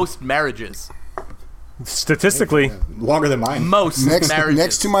longer than most marriages. Statistically, longer than mine. Most marriages.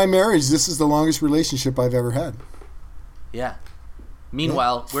 Next to my marriage, this is the longest relationship I've ever had. Yeah.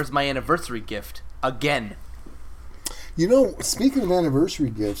 Meanwhile, where's my anniversary gift? Again. Speaking of anniversary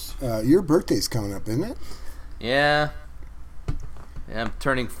gifts, your birthday's coming up, isn't it? Yeah, I'm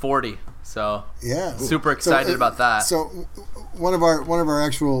turning 40, so yeah, super excited about that. So, one of our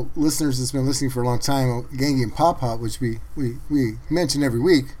actual listeners that's been listening for a long time, Gangy and Pop Pop, which we mention every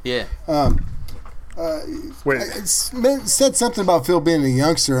week. Yeah. Said something about Phil being a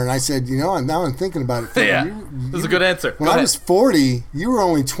youngster, and I said, now I'm thinking about it. Phil, yeah, that's a good answer. When I was 40, you were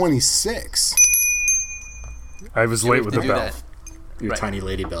only 26. I was late with the bell. Your tiny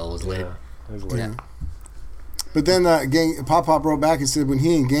lady bell was late. Yeah, I was late. Yeah. But then Pop Pop wrote back and said when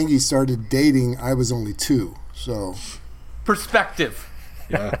he and Gangy started dating, I was only 2. So perspective.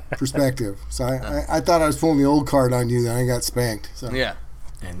 Yeah. Perspective. So I thought I was pulling the old card on you, then I got spanked. So. Yeah.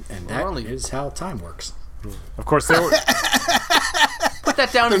 And that is how time works. Of course, they were. Put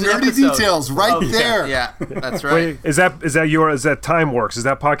that down the as an nerdy episode. details right there. Yeah, that's right. Wait, is that time works? Is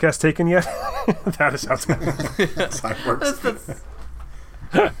that podcast taken yet? That is how time works.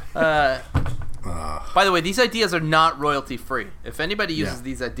 By the way, these ideas are not royalty free. If anybody uses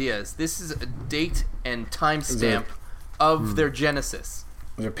these ideas, this is a date and timestamp of their genesis.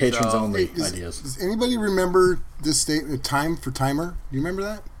 They're patrons only ideas. Does anybody remember this statement, time for timer? Do you remember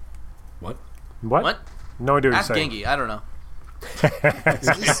that? What? No idea what Ask you're saying. Gangy. I don't know.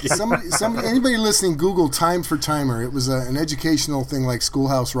 Somebody, anybody listening, Google time for timer. It was an educational thing like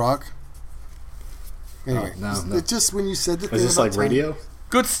Schoolhouse Rock. Anyway, no. It just when you said the thing is this about like time, radio?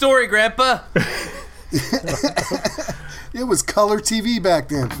 Good story, Grandpa. It was color TV back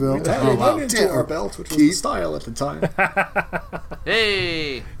then, Phil. Into our belt, which was the style at the time.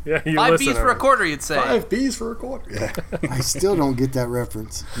 Hey, Yeah, you 5 listen B's for a already. quarter, you'd say. 5 B's for a quarter. Yeah. I still don't get that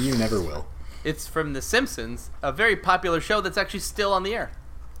reference. You never will. It's from The Simpsons, a very popular show that's actually still on the air.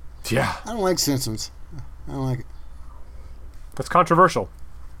 Yeah, I don't like Simpsons. I don't like it. that's controversial.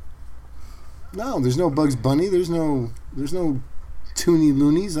 No, there's no Bugs Bunny. There's no Toony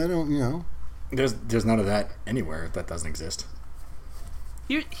Loonies. I don't, There's none of that anywhere. That doesn't exist.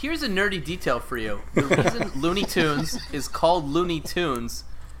 Here's a nerdy detail for you. The reason Looney Tunes is called Looney Tunes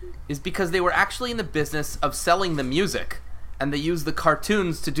is because they were actually in the business of selling the music, and they used the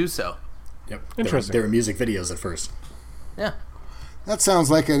cartoons to do so. Yep. Interesting. They were music videos at first. Yeah. That sounds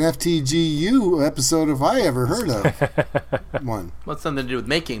like an FTGU episode if I ever heard of one. Well, it's something to do with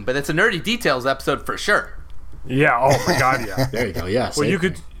making, but it's a nerdy details episode for sure. Yeah. Oh my God. Yeah. There you go. Yeah. Well,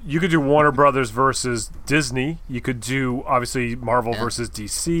 see? you could do Warner Brothers versus Disney. You could do obviously Marvel versus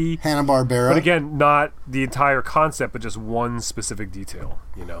DC. Hanna-Barbera. But again, not the entire concept, but just one specific detail.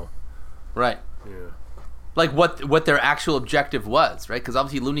 Right. Yeah. Like what their actual objective was, right? Because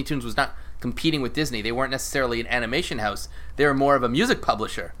obviously Looney Tunes was not competing with Disney. They weren't necessarily an animation house. They were more of a music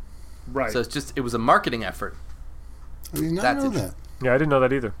publisher. Right. So it was a marketing effort. I did not That's know it. that. Yeah, I didn't know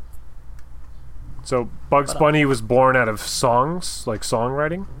that either. So Bugs Bunny was born out of songs, like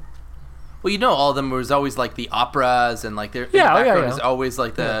songwriting? Well, all of them was always like the operas and like their background is always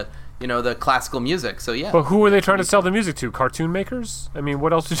like the the classical music. So yeah. But who were they trying to sell the music to? Cartoon makers? I mean,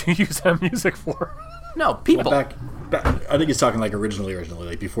 what else did you use that music for? No, people. Back, I think he's talking like originally,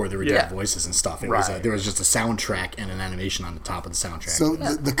 like before they were doing Yeah. voices and stuff. It Right. was there was just a soundtrack and an animation on the top of the soundtrack. So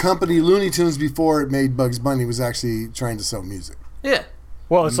the company Looney Tunes, before it made Bugs Bunny, was actually trying to sell music. Yeah.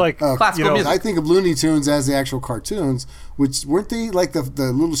 Well, it's like Classical music. I think of Looney Tunes as the actual cartoons, which weren't they like the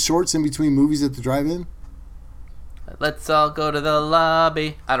little shorts in between movies at the drive-in? Let's all go to the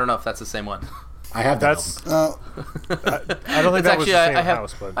lobby. I don't know if that's the same one. I have that. That's. album. I don't think It's that was actually the same I have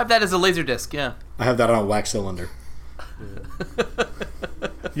house, but I have that as a Laserdisc. Yeah. I have that on a wax cylinder.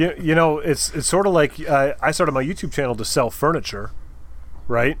 it's sort of like I started my YouTube channel to sell furniture,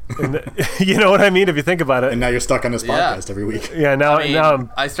 right? And you know what I mean if you think about it. And now you're stuck on this Yeah. podcast every week. Yeah, now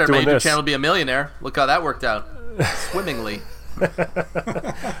I started my doing YouTube this. channel to be a millionaire. Look how that worked out. Swimmingly.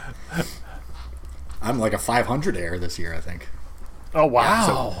 I'm like a 500 air this year, I think. Oh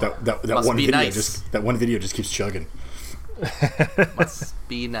wow! So that Must one be video nice. just keeps chugging. Must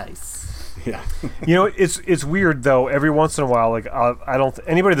be nice. Yeah. It's weird though. Every once in a while, like I don't.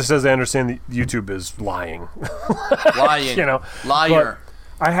 Anybody that says they understand the YouTube is lying. Lying. Liar.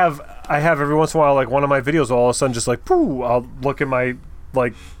 But I have every once in a while, like one of my videos, all of a sudden just like, pooh, I'll look at my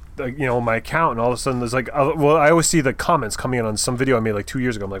my account, and all of a sudden there's like, I always see the comments coming in on some video I made like 2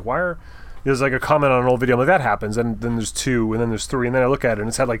 years ago. I'm like, why are there's like a comment on an old video. I'm like, that happens, and then there's 2, and then there's 3, and then I look at it and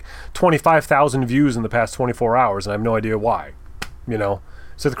it's had like 25,000 views in the past 24 hours, and I have no idea why.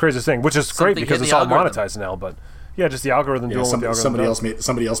 So the craziest thing, which is great Something because hitting it's the all algorithm. monetized now, but yeah, just the algorithm doing what the algorithm does.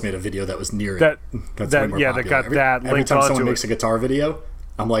 Somebody else made a video that was near That- it. That's that- way more yeah, that popular. got that every linked time onto someone it. makes a guitar video,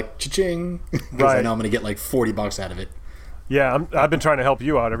 I'm like, cha-ching, because I Right. know I'm going to get like $40 out of it. Yeah, I've been trying to help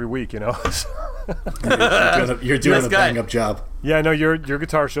you out every week, You're doing Nice a guy. bang-up job. Yeah, I know your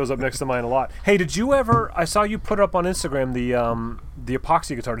guitar shows up next to mine a lot. Hey, did you ever? I saw you put up on Instagram the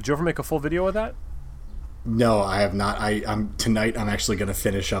epoxy guitar. Did you ever make a full video of that? No, I have not. Tonight I'm actually going to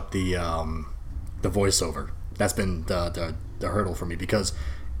finish up the voiceover. That's been the hurdle for me, because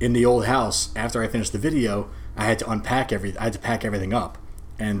in the old house, after I finished the video, I had to I had to pack everything up.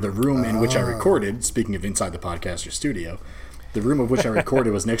 And the room in which I recorded, speaking of inside the podcaster studio, the room of which I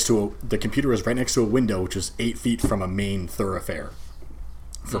recorded was the computer was right next to a window, which was 8 feet from a main thoroughfare,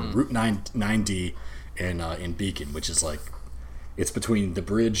 from Route 9D in Beacon, which is like, it's between the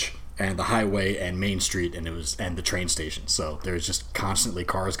bridge and the highway and Main Street, and the train station. So there's just constantly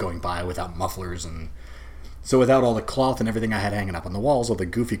cars going by without mufflers, and so without all the cloth and everything I had hanging up on the walls, all the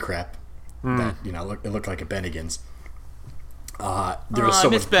goofy crap that it looked like a Bennigan's. There was I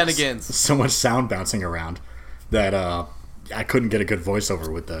miss Bennigan's. so much sound bouncing around that I couldn't get a good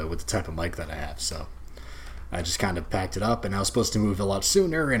voiceover with the type of mic that I have. So I just kind of packed it up, and I was supposed to move a lot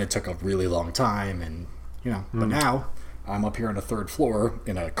sooner, and it took a really long time, and But now I'm up here on the 3rd floor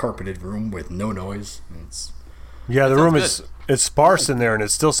in a carpeted room with no noise. And Yeah, the sounds room good. it's sparse in there, and it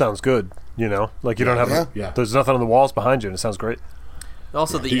still sounds good. Like you don't have Yeah. there's nothing on the walls behind you, and it sounds great.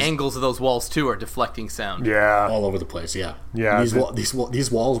 Also, the these- angles of those walls too are deflecting sound. Yeah, all over the place. Yeah. Yeah,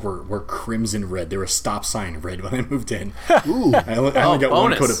 These walls were crimson red. They were stop sign red when I moved in. Ooh. I only got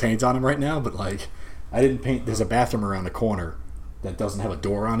one bonus. coat of paint on them right now, but like, I didn't paint. There's a bathroom around the corner that doesn't have a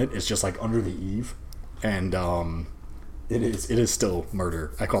door on it. It's just like under the eave, and it is still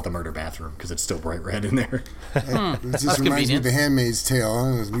murder. I call it the murder bathroom because it's still bright red in there. It just reminds me convenient. of The Handmaid's Tale.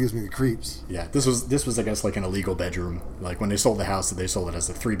 Huh? It gives me the creeps. Yeah, this was I guess like an illegal bedroom. Like when they sold the house, they sold it as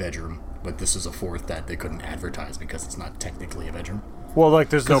a 3-bedroom, but this is a 4th that they couldn't advertise because it's not technically a bedroom. well, like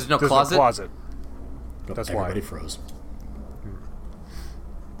there's no 'Cause there's no closet? But That's why. everybody froze.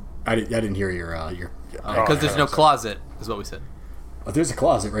 I didn't hear your Because there's no closet, is what we said. Oh, there's a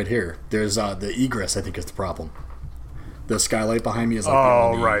closet right here. There's the egress. I think is the problem. The skylight behind me is like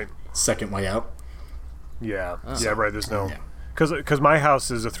Oh, the only right. second way out. Yeah, yeah, right. There's no Yeah. because my house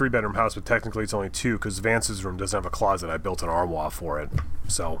is a 3-bedroom house, but technically it's only 2 because Vance's room doesn't have a closet. I built an armoire for it,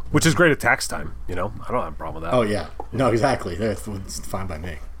 so which is great at tax time. I don't have a problem with that. Oh yeah, no, exactly. It's fine by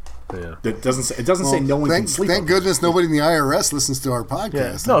me. yeah. It doesn't say no one can sleep. Thank up goodness nobody in the IRS listens to our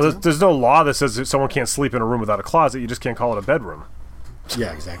podcast. No, there's no law that says that someone can't sleep in a room without a closet. You just can't call it a bedroom.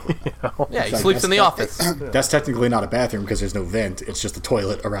 Yeah, exactly. Yeah, he So sleeps in the office. That's technically not a bathroom because there's no vent. It's just a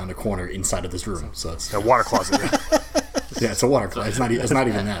toilet around the corner inside of this room. So it's A water closet. yeah, it's a water closet. It's not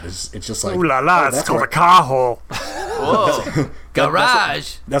even that. It's just like Ooh la la, oh, it's that's called where- a car hole. Whoa.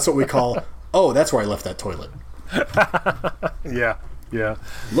 Garage. That's what we call. Oh, that's where I left that toilet. Yeah.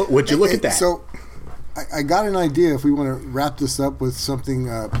 Look, would you look at that? So, I got an idea. If we want to wrap this up with something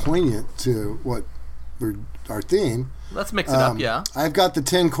poignant to what our theme, Let's mix it up, yeah. I've got the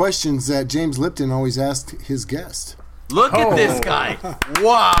 10 questions that James Lipton always asked his guest. Look at this guy.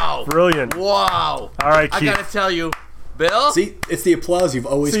 Wow. Brilliant. Wow. All right, I Keith. gotta tell you, Bill. See, it's the applause you've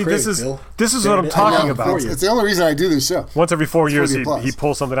always See, craved, this is Bill. what I'm talking know, about. for you. It's the only reason I do this show. Once every 4 years, the he applause.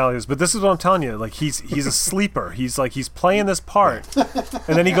 pulls something out of this. But this is what I'm telling you. Like he's a sleeper. He's playing this part, and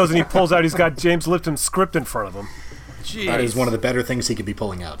then he goes and he pulls out. He's got James Lipton's script in front of him. Jeez. That is one of the better things he could be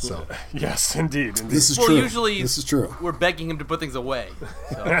pulling out. So Yes, indeed. This is Well, true. usually This is true. we're begging him to put things away.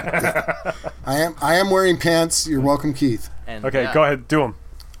 So, I am wearing pants. You're welcome, Keith. and, Okay, yeah, go ahead, do him.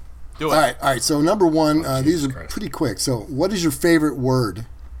 Do it. All right. So number one, these are Christ. pretty quick. So, what is your favorite word?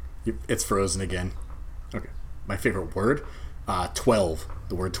 it's frozen again. Okay, my favorite word, 12.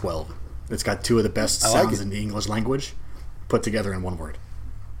 The word 12. It's got two of the best like sounds it. in the English language, put together in one word.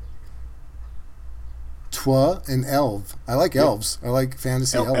 Twa and elf. I like elves. I like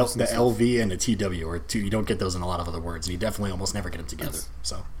fantasy elves. The and stuff. LV and the TW are two. You don't get those in a lot of other words, and you definitely almost never get them together.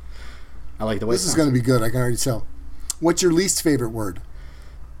 So I like the way This is going to be good. I can already tell. What's your least favorite word?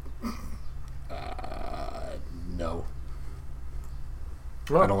 No.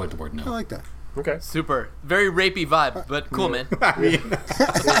 Oh, I don't like the word I no. like that. Okay. Super. Very rapey vibe, but cool, man. I mean,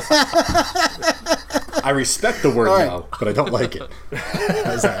 I respect the word All right. no, but I don't like it.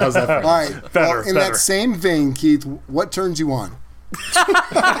 How's that for you? All right. Better, Well, in better. that same vein, Keith, what turns you on?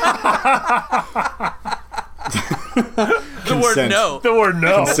 The word Consent. no. The word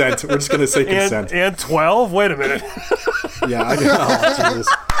no. Consent. We're just gonna say consent. And 12? Wait a minute. Yeah, I know. Jesus.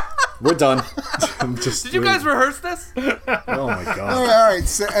 We're done. I'm just Did you guys rehearse this? Oh my god. All right.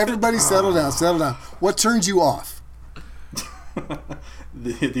 So everybody settle down. Settle down. What turns you off?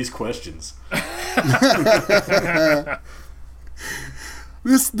 These questions.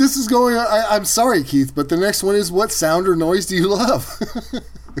 This is going. I'm sorry, Keith, but the next one is what sound or noise do you love?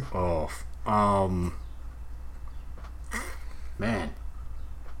 Oh, man.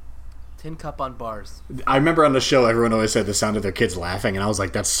 Tin cup on bars. I remember on the show, everyone always said the sound of their kids laughing, and I was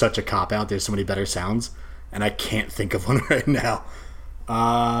like, that's such a cop out. There's so many better sounds, and I can't think of one right now.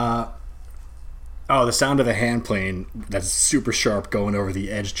 The sound of a hand plane that's super sharp going over the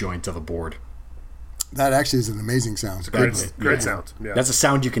edge joint of a board. That actually is an amazing sound. Great sound. Yeah. That's a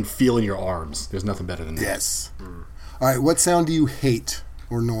sound you can feel in your arms. There's nothing better than that. Yes. All right. What sound do you hate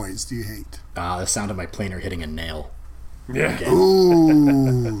or noise do you hate? The sound of my planer hitting a nail. Yeah.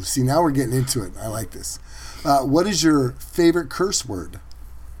 Ooh. See, now we're getting into it. I like this. What is your favorite curse word?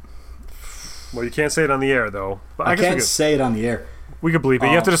 Well, you can't say it on the air, though. But I guess can't say it on the air. we could bleep it.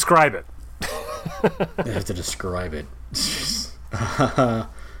 You have to describe it. I have to describe it.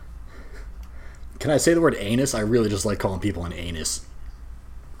 Can I say the word anus? I really just like calling people an anus.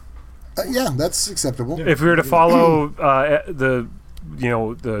 Yeah, that's acceptable. If we were to follow the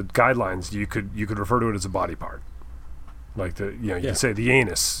guidelines, you could refer to it as a body part. Like you can say the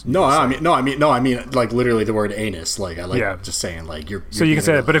anus. I mean, like literally the word anus. Like I like Yeah. just saying like you're. So you can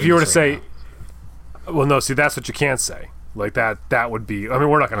say being a that, but if you were to anus say, right well, no, see, that's what you can't say. Like that would be. I mean,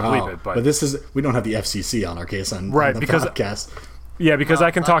 we're not going to now. bleep it, but this is we don't have the FCC on our case on Right, the because- podcast. yeah, because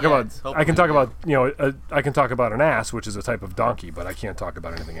I can not talk yet. about I can Hopefully, talk about I can talk about an ass, which is a type of donkey, but I can't talk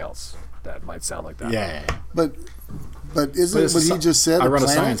about anything else that might sound like that. Yeah. But isn't But it's what a he just said? I run a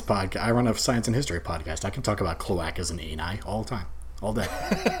planet? science podcast. I run a science and history podcast. I can talk about cloacas and ani all the time, all day.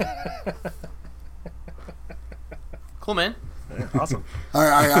 Cool, man. Awesome. All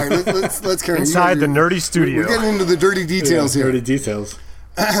right. Let's carry on. Inside the nerdy studio. We're getting into the dirty details here. Dirty details.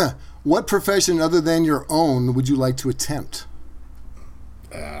 What profession other than your own would you like to attempt?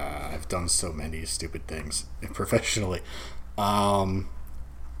 I've done so many stupid things professionally. I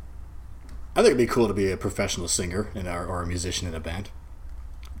think it'd be cool to be a professional singer or a musician in a band.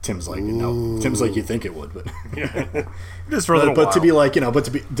 Tim's like, no. Tim's like, you think it would, but Just for a little but while. to be like, but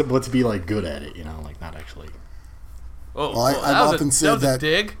to be like good at it, like not actually. Oh, Well, I've that was often a, said that was that- a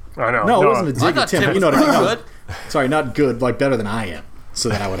dig. I know. No, it wasn't a I dig thought at Tim, Tim but you was know what I mean. pretty No. good. Sorry, not good, like better than I am, so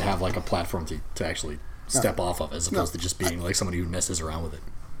that I would have like a platform to actually step off of, as opposed to just being like somebody who messes around with it.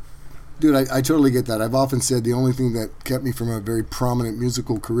 Dude, I totally get that. I've often said the only thing that kept me from a very prominent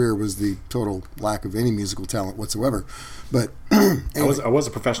musical career was the total lack of any musical talent whatsoever. But anyway. I was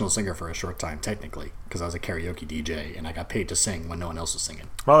a professional singer for a short time, technically, because I was a karaoke DJ, and I got paid to sing when no one else was singing.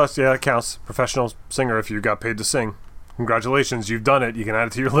 Well, that counts. Professional singer if you got paid to sing. Congratulations, you've done it. You can add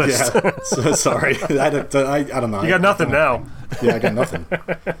it to your list. Yeah, so, sorry. I don't know. You got nothing now. Yeah, I got nothing.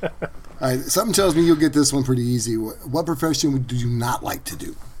 All right, something tells me you'll get this one pretty easy. What profession do you not like to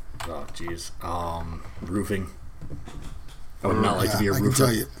do? Oh, jeez. Roofing. I would not like to be a roofer. I can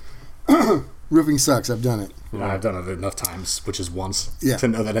tell you. Roofing sucks. I've done it. I've done it enough times, which is once, Yeah. to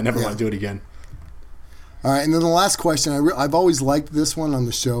know that I never want to do it again. All right, and then the last question. I've always liked this one on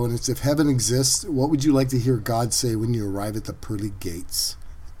the show, and it's if heaven exists, what would you like to hear God say when you arrive at the pearly gates?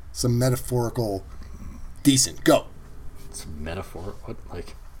 Some metaphorical, decent. Go. It's a metaphor. What,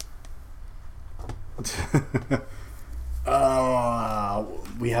 like...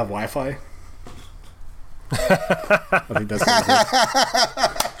 we have Wi-Fi. I think that's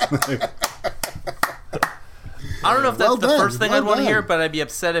what it is. I don't know if that's Well the done, first thing well I'd want to done. hear, but I'd be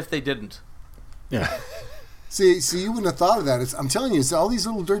upset if they didn't. Yeah. See, you wouldn't have thought of that. I'm telling you, it's all these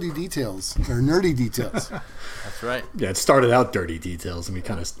little dirty details or nerdy details. That's right. Yeah, it started out dirty details, and we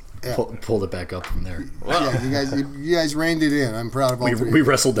kind of pulled it back up from there. Yeah, you guys reined it in. I'm proud of all three. We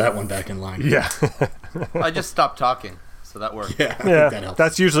wrestled that one back in line. Yeah. I just stopped talking, so that worked. Yeah, I think that helps.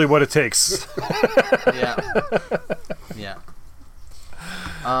 That's usually what it takes. Yeah. Yeah.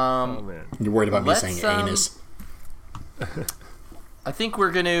 Oh, man. You're worried about me Let's, saying anus. I think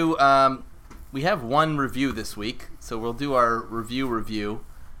we're going to... we have one review this week, so we'll do our review.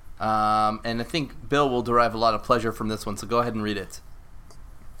 And I think Bill will derive a lot of pleasure from this one, so go ahead and read it.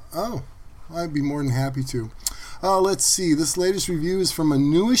 Oh, I'd be more than happy to. Let's see. This latest review is from a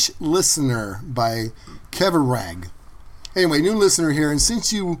newish listener by Keverag. Anyway, new listener here, and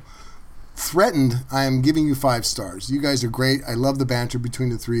since you threatened, I am giving you 5 stars. You guys are great. I love the banter between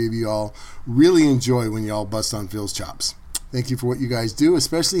the three of you all. Really enjoy when y'all bust on Phil's chops. Thank you for what you guys do,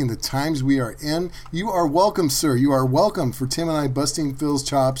 especially in the times we are in. You are welcome, sir. You are welcome for Tim and I busting Phil's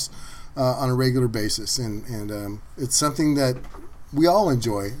chops on a regular basis. And it's something that we all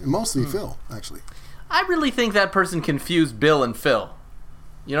enjoy, and mostly Phil, actually. I really think that person confused Bill and Phil.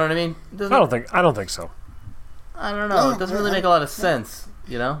 You know what I mean? I don't think so. I don't know. It doesn't really make a lot of sense,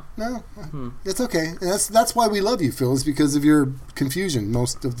 you know? No, it's okay. And that's why we love you, Phil, is because of your confusion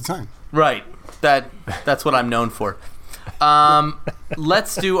most of the time. Right. That's what I'm known for.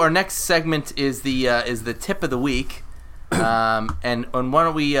 Let's do our next segment is the tip of the week, and why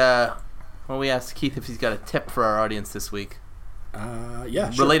don't we ask Keith if he's got a tip for our audience this week? Yeah,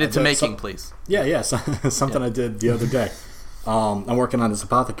 sure. Related to making, please. Yeah, something I did the other day. I'm working on this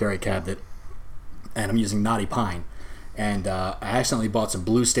apothecary cabinet, and I'm using Knotty Pine, and I accidentally bought some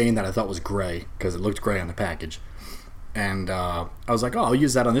blue stain that I thought was gray because it looked gray on the package, and I was like, I'll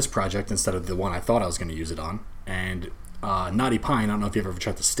use that on this project instead of the one I thought I was going to use it on, and Knotty Pine, I don't know if you've ever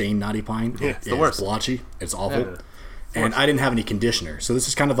tried to stain Knotty Pine. Yeah, it's the worst. It's blotchy. It's awful. Yeah. And I didn't have any conditioner, so this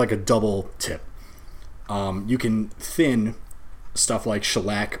is kind of like a double tip. You can thin stuff like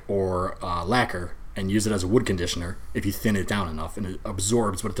shellac or lacquer and use it as a wood conditioner if you thin it down enough, and it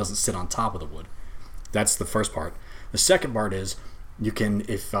absorbs but it doesn't sit on top of the wood. That's the first part. The second part is you can,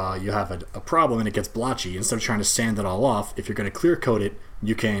 if you have a problem and it gets blotchy, instead of trying to sand it all off, if you're going to clear coat it,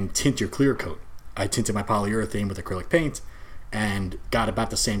 you can tint your clear coat. I tinted my polyurethane with acrylic paint and got about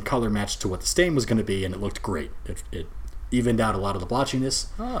the same color match to what the stain was going to be, and it looked great. It evened out a lot of the blotchiness,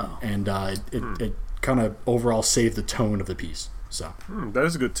 and it kind of overall saved the tone of the piece. So That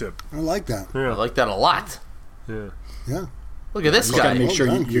is a good tip. I like that. I like that a lot. Yeah. Yeah. Look at this you got guy. to make sure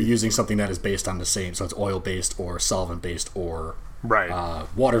Well done, you're Keith. using something that is based on the same, so it's oil-based or solvent-based or Right.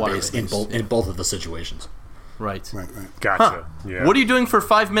 water-based in Water-based. both of the situations. Right. Right. Gotcha. Yeah. What are you doing for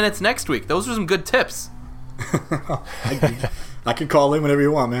 5 minutes next week? Those are some good tips. I can call in whenever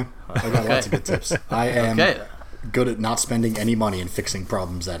you want, man. I got lots of good tips. I am Okay. good at not spending any money and fixing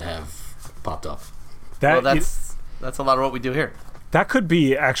problems that have popped up. Well, That that's a lot of what we do here. that could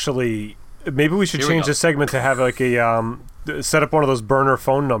be actually. Maybe we should Here we change go. this segment to have like a set up one of those burner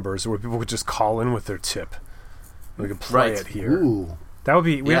phone numbers where people could just call in with their tip. We could play Right. it here. Ooh. That would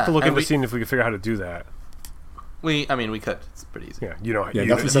be. We have to Yeah, look and into we- seeing if we can figure out how to do that. We could. It's pretty easy. Yeah, you know. Yeah, you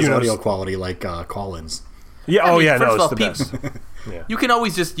nothing know, says you know- audio quality like call-ins. Yeah. I oh mean, yeah. first No, of it's all, the best. Yeah. You can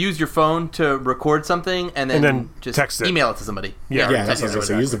always just use your phone to record something and then just text it. email it to somebody. Yeah, Yeah, that's text what I was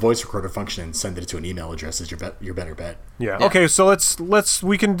it. going to say. Use the voice recorder function and send it to an email address as your better bet. Yeah. Yeah. Okay, so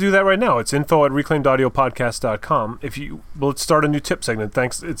we can do that right now. It's info@reclaimedaudiopodcast.com. Let's start a new tip segment.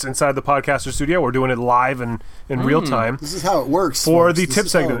 Thanks. It's inside the podcaster studio. We're doing it live and in real time. This is how it works. For folks. the This tip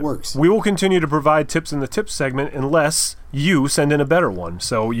is how segment, it works. we will continue to provide tips in the tip segment unless you send in a better one.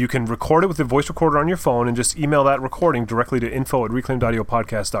 So you can record it with a voice recorder on your phone and just email that recording directly to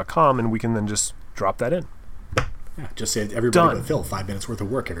info@reclaimedaudiopodcast.com, and we can then just drop that in. Yeah, just say everybody Done. but Phil 5 minutes worth of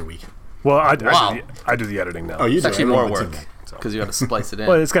work every week. Well, I Wow. do the editing now. Oh, you It's do actually everyone more but work Tim. because you got to splice it in.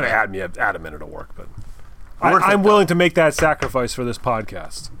 Well, it's going to add a minute of work, but Worth it, I'm though. willing to make that sacrifice for this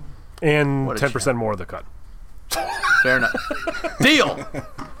podcast, and What a 10% more of the cut. Fair enough. Deal.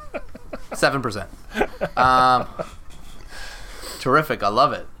 7%. Terrific. I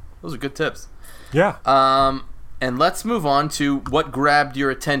love it. Those are good tips. Yeah. And let's move on to what grabbed your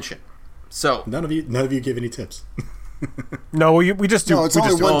attention. So, None of you give any tips. No, we just do. No, it's we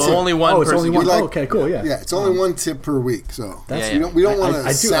only just one do. tip. only one Oh, it's person. only one. like- Oh, okay, cool. Yeah. Yeah, it's only one tip per week, so Yeah, we don't want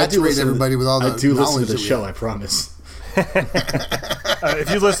I to do saturate listen to- everybody with all the I do listen to knowledge the that we show. have. I promise.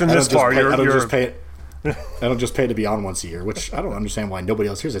 If you listen this far, I don't you're just pay. I don't just pay to be on once a year, which I don't understand why nobody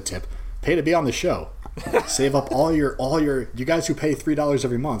else. Here's a tip: pay to be on the show. Save up all your. You guys who pay $3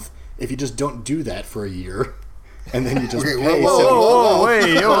 every month. If you just don't do that for a year, and then you just Okay, pay. whoa, Oh,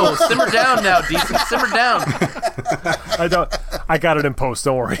 wait, Oh, simmer down now, decent. Simmer down. I got it in post.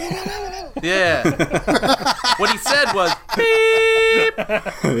 Don't worry. Yeah. What he said was, beep.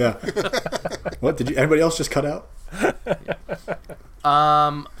 Yeah. What did you? Anybody else just cut out?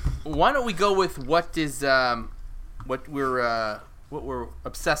 Why don't we go with what we're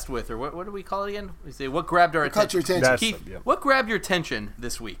obsessed with, or what do we call it again? We say what grabbed our Caught your attention. attention. Keith, Yeah. what grabbed your attention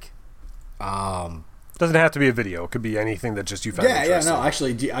this week? Doesn't have to be a video. It could be anything that just you found Yeah, interesting. no,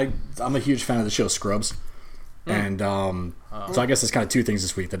 actually, I'm a huge fan of the show Scrubs, and so I guess there's kind of two things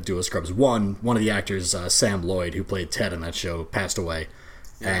this week that do with Scrubs. One of the actors, Sam Lloyd, who played Ted in that show, passed away,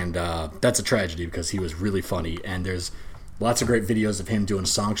 and that's a tragedy because he was really funny. And there's lots of great videos of him doing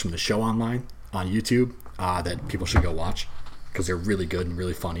songs from the show online on YouTube that people should go watch because they're really good and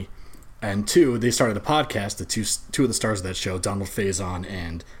really funny. And two, they started a podcast. The two of the stars of that show, Donald Faison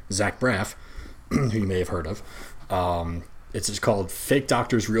and Zach Braff, who you may have heard of. It's just called Fake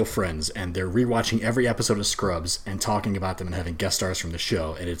Doctors, Real Friends, and they're rewatching every episode of Scrubs and talking about them and having guest stars from the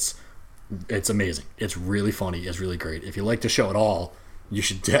show, and it's amazing. It's really funny. It's really great. If you like the show at all, you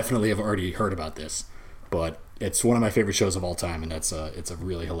should definitely have already heard about this. But it's one of my favorite shows of all time, and it's a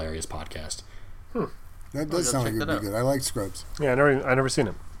really hilarious podcast. That does sound like check it'd that be out. good. I like Scrubs. Yeah, I never seen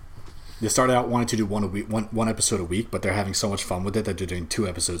it. They started out wanting to do one episode a week, but they're having so much fun with it that they're doing 2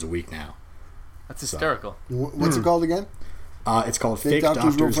 episodes a week now. That's hysterical. What's it called again? It's called Fake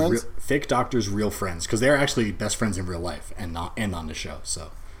Doctors, Real Friends? Fake Doctors, Real Friends, because they're actually best friends in real life and on the show.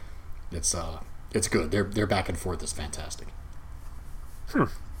 So it's good. Their back and forth is fantastic.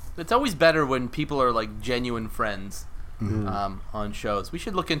 It's always better when people are like genuine friends on shows. We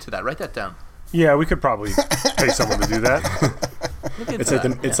should look into that. Write that down. Yeah, we could probably pay someone to do that. Look into It's like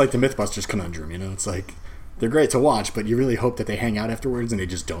that. it's like the MythBusters conundrum. You know, it's like they're great to watch, but you really hope that they hang out afterwards, and they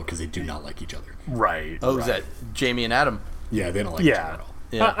just don't because they do not like each other. Right. Oh, is that Jamie and Adam? Yeah, they don't like each other Yeah. at all.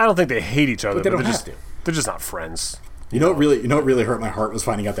 Yeah. I don't think they hate each other, But they don't they're have just to. they're just not friends. You know what really hurt my heart was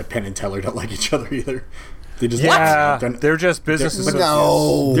finding out that Penn and Teller don't like each other either. They just Yeah, They're- they're just business But associates.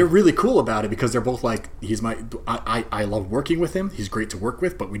 No. They're really cool about it because they're both like, I love working with him. He's great to work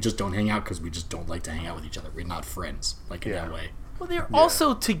with, but we just don't hang out because we just don't like to hang out with each other. We're not friends, like in Yeah. that way. Well, they're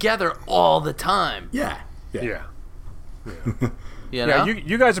also together all the time. Yeah. Yeah. You know? Yeah,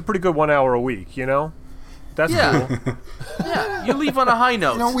 you guys are pretty good 1 hour a week, you know? That's Yeah. cool. Yeah, you leave on a high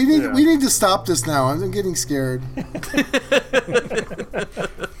note. No, we need to stop this now. I'm getting scared.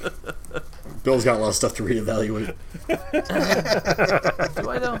 Bill's got a lot of stuff to reevaluate. Do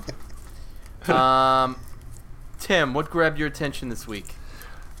I though? Tim, what grabbed your attention this week?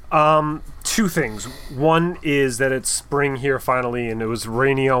 2 things. One is that it's spring here finally, and it was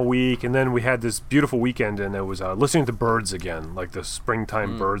rainy all week, and then we had this beautiful weekend, and it was listening to birds again, like the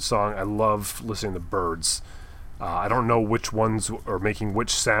springtime bird song. I love listening to birds. I don't know which ones are making which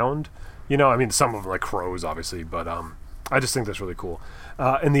sound. You know, I mean, some of them like crows, obviously, but I just think that's really cool.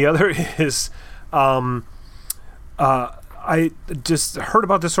 And the other is I just heard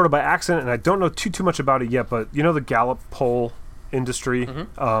about this sort of by accident, and I don't know too much about it yet, but you know the Gallup poll industry?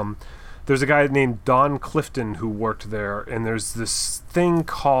 There's a guy named Don Clifton who worked there, and there's this thing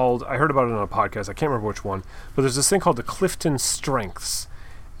called, I heard about it on a podcast, I can't remember which one, but there's this thing called the Clifton Strengths.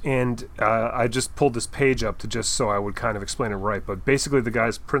 And I just pulled this page up to just so I would kind of explain it right. But basically, the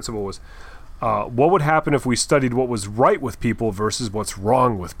guy's principle was, what would happen if we studied what was right with people versus what's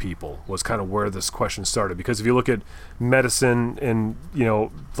wrong with people, was kind of where this question started. Because if you look at medicine and,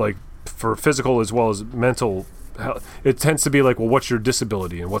 like for physical as well as mental health, it tends to be like, well, what's your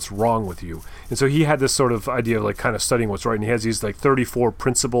disability and what's wrong with you? And so he had this sort of idea of like kind of studying what's right. And he has these like 34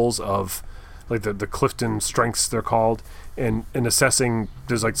 principles of like the Clifton strengths, they're called. And in assessing,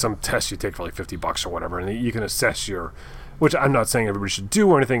 there's like some test you take for like $50 or whatever, and you can assess which I'm not saying everybody should do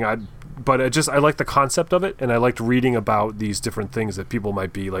or anything, but I like the concept of it, and I liked reading about these different things that people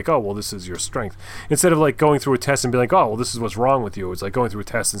might be like, oh, well, this is your strength. Instead of like going through a test and being like, oh, well, this is what's wrong with you. It's like going through a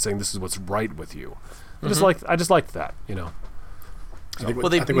test and saying this is what's right with you. Mm-hmm. I just liked that, I think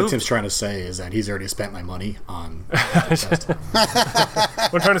what Tim's trying to say is that he's already spent my money on test.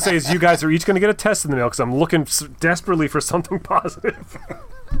 What I'm trying to say is you guys are each going to get a test in the mail because I'm looking desperately for something positive.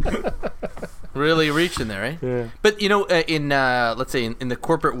 Really reaching there, eh? Yeah. But in let's say in the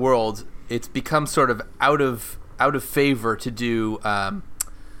corporate world, it's become sort of out of favor to do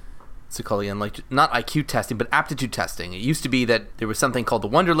what's it called again? Like not IQ testing, but aptitude testing. It used to be that there was something called the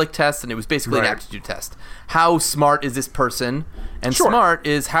Wonderlic test, and it was basically an aptitude test. How smart is this person? And smart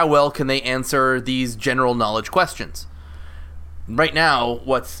is how well can they answer these general knowledge questions. Right now,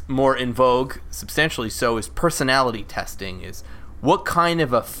 what's more in vogue, substantially so, is personality testing. Is what kind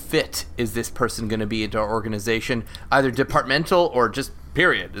of a fit is this person going to be into our organization, either departmental or just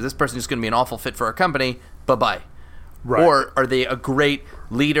period? Is this person just going to be an awful fit for our company? Bye-bye. Right. Or are they a great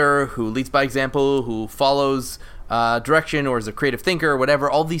leader who leads by example, who follows direction, or is a creative thinker, or whatever?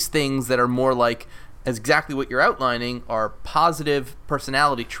 All these things that are more like, as exactly what you're outlining, are positive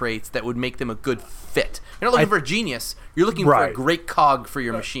personality traits that would make them a good fit. You're not looking for a genius. You're looking for a great cog for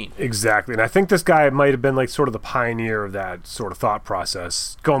your machine. Exactly. And I think this guy might have been like sort of the pioneer of that sort of thought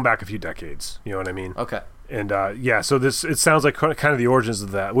process going back a few decades. You know what I mean? Okay. And so it sounds like kind of the origins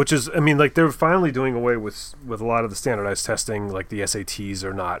of that, which is, I mean, like they're finally doing away with a lot of the standardized testing, like the SATs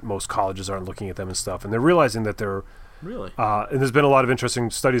are not, most colleges aren't looking at them and stuff. And they're realizing that they're, really? And there's been a lot of interesting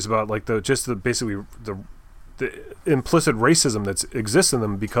studies about like the implicit racism that exists in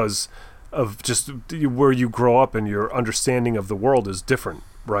them because of just where you grow up and your understanding of the world is different,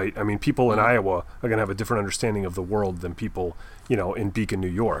 right? I mean, people in Iowa are going to have a different understanding of the world than people, in Beacon, New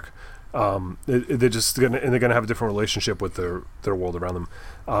York. They're gonna have a different relationship with their world around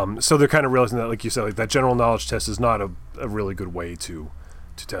them. So they're kind of realizing that, like you said, like that general knowledge test is not a really good way to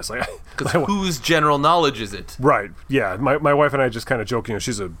test. Like, because whose general knowledge is it? Right. Yeah. My wife and I just kind of joke.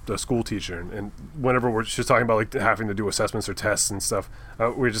 She's a school teacher, and whenever she's talking about like having to do assessments or tests and stuff,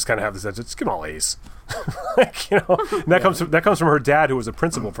 we just kind of have this edge. Just give them all A's. Like, and that comes from her dad, who was a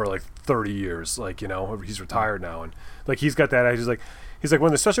principal for like 30 years. Like, he's retired now, and like he's got that. He's like,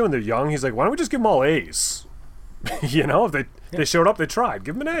 especially when they're young, he's like, why don't we just give them all A's? If they showed up, they tried.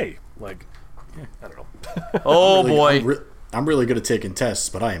 Give them an A. Like, I don't know. Oh, boy. I'm really good at taking tests,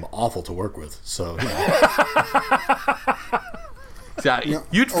 but I am awful to work with. So,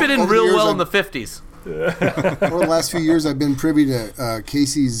 you'd fit in real well in the 50s. Over the last few years, I've been privy to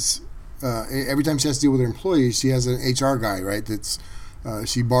Casey's. Every time she has to deal with her employees, she has an HR guy, right? That's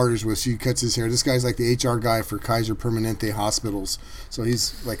she barters with. She cuts his hair. This guy's like the HR guy for Kaiser Permanente Hospitals. So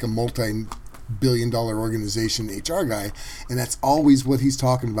he's like a multi-billion-dollar organization HR guy, and that's always what he's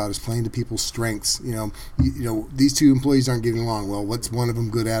talking about, is playing to people's strengths. These two employees aren't getting along. Well, what's one of them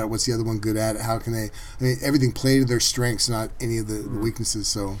good at it? What's the other one good at it? How can they? I mean, everything play to their strengths, not any of the weaknesses.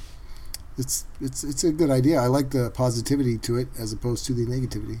 So it's a good idea. I like the positivity to it as opposed to the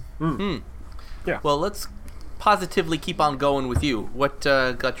negativity. Yeah. Well, let's positively keep on going with you. What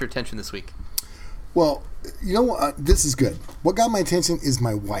got your attention this week? Well, this is good. What got my attention is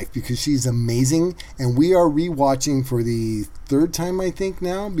my wife, because she's amazing, and we are rewatching for the third time, I think,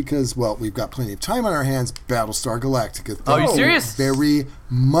 now, because, well, we've got plenty of time on our hands, Battlestar Galactica. Oh, are you serious? Very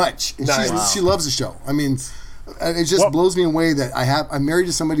much. And nice. She loves the show. I mean, it just blows me away that I'm married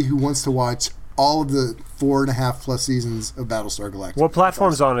to somebody who wants to watch all of the 4.5+ seasons of Battlestar Galactica. What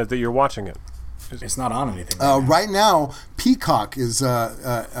platform's on it that you're watching it? It's not on anything. Right now, Peacock is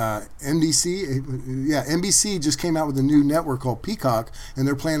NBC. Yeah, NBC just came out with a new network called Peacock, and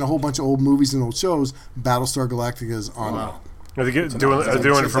they're playing a whole bunch of old movies and old shows. Battlestar Galactica is on. Wow. Are they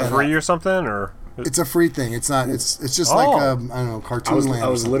doing it for free or something, or? It's a free thing. It's not. It's just like I don't know, Cartoon Land. I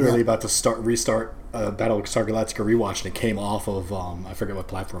was literally about to restart Battlestar Galactica rewatch, and it came off of I forget what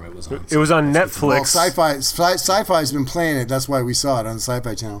platform it was on. It was on Netflix. Well, Sci-Fi's been playing it. That's why we saw it on the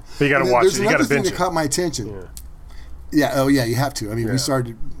Sci-Fi Channel. But you got to watch it. You got to binge it. There's another thing that caught my attention. Yeah. Oh yeah, you have to. I mean, we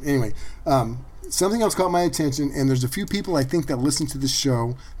started anyway. something else caught my attention, and there's a few people I think that listen to the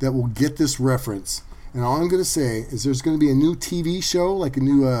show that will get this reference. And all I'm going to say is there's going to be a new TV show, like a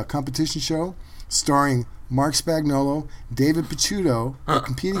new competition show, starring Mark Spagnuolo, David Picciuto, that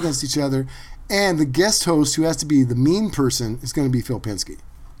compete against each other, and the guest host, who has to be the mean person, is going to be Phil Pinsky.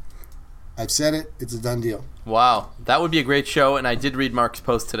 I've said it. It's a done deal. Wow. That would be a great show, and I did read Mark's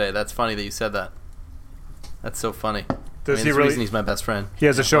post today. That's funny that you said that. That's so funny. Does he the really? Reason he's my best friend. He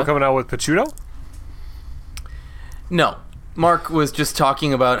has a show coming out with Picciuto? No. Mark was just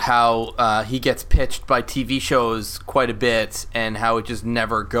talking about how he gets pitched by TV shows quite a bit and how it just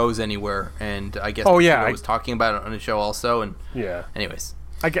never goes anywhere. And I guess Picciuto was talking about it on his show also. And yeah. Anyways.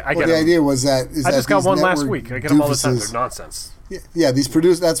 I get the idea was that I just got one last week. I get them all the time. They're nonsense. Yeah, these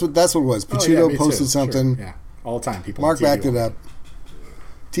produce. That's what it was. Picciuto posted something. Sure. Yeah, all the time. People. Mark backed it up.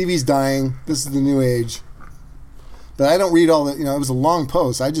 TV's dying. This is the new age. But I don't read all the. It was a long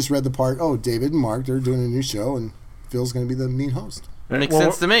post. I just read the part. Oh, David and Mark, they're doing a new show, and Phil's going to be the mean host. Makes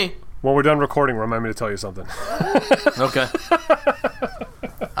sense to me. When we're done recording, remind me to tell you something. Okay.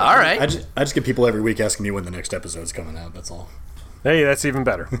 All right. I just get people every week asking me when the next episode's coming out. That's all. Hey, that's even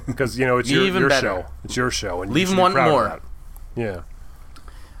better because it's your show. It's your show, and leave them wanting more. Yeah.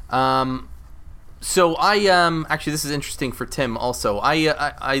 So I actually, this is interesting for Tim also.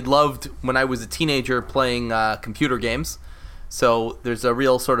 I loved when I was a teenager playing computer games. So there's a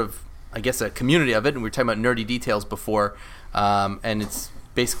real sort of, I guess, a community of it, and we were talking about nerdy details before, and it's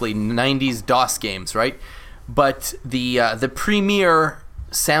basically 90s DOS games, right? But the premier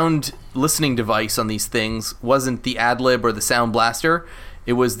sound listening device on these things wasn't the AdLib or the Sound Blaster.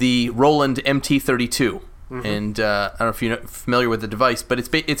 It was the Roland MT32. Mm-hmm. And I don't know if you're familiar with the device, but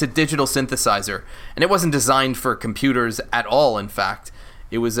it's a digital synthesizer. And it wasn't designed for computers at all, in fact.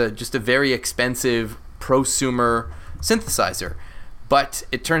 It was just a very expensive prosumer synthesizer. But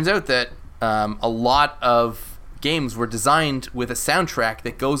it turns out that a lot of games were designed with a soundtrack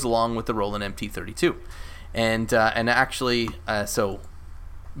that goes along with the Roland MT32. And actually, so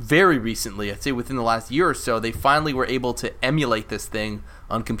very recently, I'd say within the last year or so, they finally were able to emulate this thing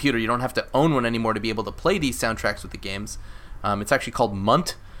on computer. You don't have to own one anymore to be able to play these soundtracks with the games. It's actually called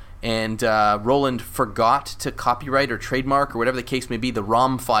MUNT, and Roland forgot to copyright or trademark or whatever the case may be the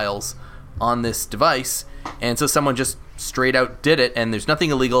ROM files on this device, and so someone just straight out did it, and there's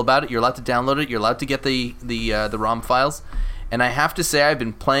nothing illegal about it. You're allowed to download it. You're allowed to get the ROM files. And I have to say, I've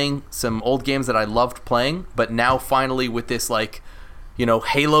been playing some old games that I loved playing, but now finally with this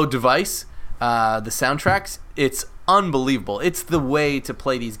Halo device, the soundtracks, it's unbelievable. It's the way to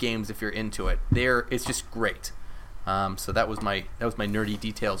play these games if you're into it. It's just great. So that was my nerdy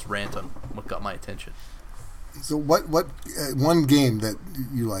details rant on what got my attention. So what one game that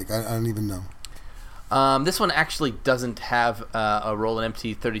you like? I don't even know. This one actually doesn't have a Roland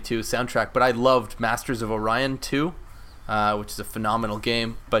MT32 soundtrack, but I loved Masters of Orion 2, which is a phenomenal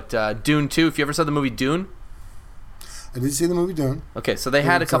game. But Dune 2, if you ever saw the movie Dune. I did see the movie Dune. Okay, so they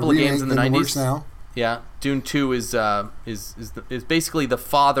had a couple of games in the 90s. Now. Yeah, Dune 2 is basically the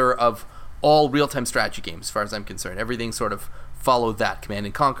father of all real-time strategy games, as far as I'm concerned. Everything sort of followed that. Command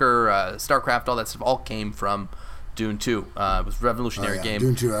and Conquer, StarCraft, all that stuff all came from Dune 2. It was a revolutionary game.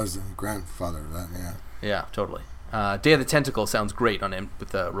 Dune 2, I was the grandfather of that, yeah. Yeah, totally. Day of the Tentacle sounds great with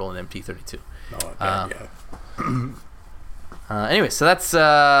the Roland MT32. Yeah. Anyway, so that's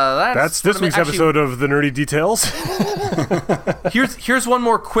this week's episode of the Nerdy Details. Here's one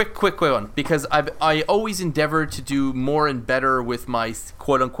more quick one, because I always endeavor to do more and better with my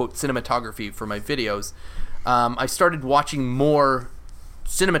quote unquote cinematography for my videos. I started watching more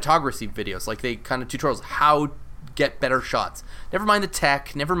cinematography videos, like they kind of tutorials how get better shots. Never mind the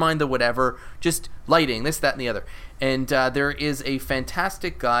tech, never mind the whatever, just lighting, this, that, and the other. And there is a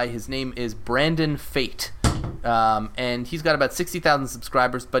fantastic guy. His name is Brandon Fate. And he's got about 60,000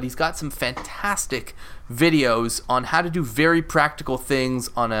 subscribers, but he's got some fantastic videos on how to do very practical things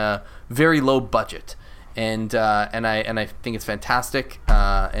on a very low budget. And I think it's fantastic,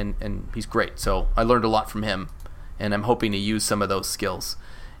 and he's great. So I learned a lot from him, and I'm hoping to use some of those skills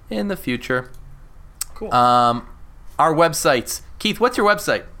in the future. Cool. Our websites. Keith, what's your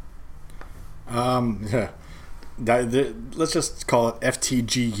website? Let's just call it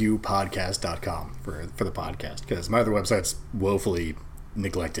ftgupodcast.com for the podcast, because my other website's woefully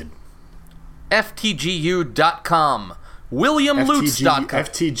neglected. ftgu.com. WilliamLutz.com.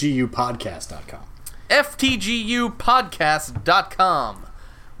 ftgupodcast.com. ftgupodcast.com.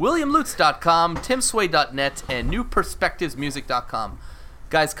 WilliamLutz.com, timsway.net, and newperspectivesmusic.com.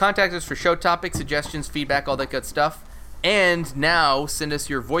 Guys, contact us for show topics, suggestions, feedback, all that good stuff. And now send us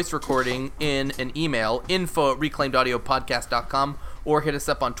your voice recording in an email, info@reclaimedaudiopodcast.com, or hit us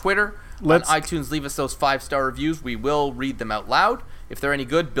up on Twitter. on iTunes. Leave us those 5-star reviews. We will read them out loud. If they're any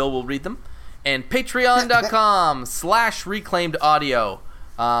good, Bill will read them. And patreon.com/reclaimedaudio.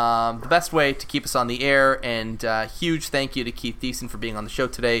 The best way to keep us on the air. And huge thank you to Keith Thiessen for being on the show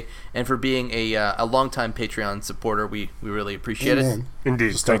today and for being a longtime Patreon supporter. We really appreciate it.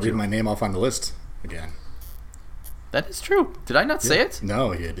 Indeed. Just start reading my name off on the list again. That is true. Did I not say it?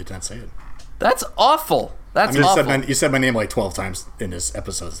 No, he did not say it. That's awful. That's awful. You said my name like 12 times in this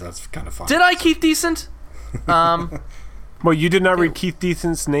episode, so that's kind of fun. Did I, Keith Thiessen? Well, you did not read Keith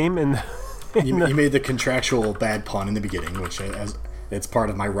Thiessen's name in you made the contractual bad pun in the beginning, which it's part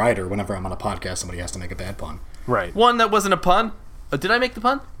of my rider. Whenever I'm on a podcast, somebody has to make a bad pun. Right. One that wasn't a pun. Did I make the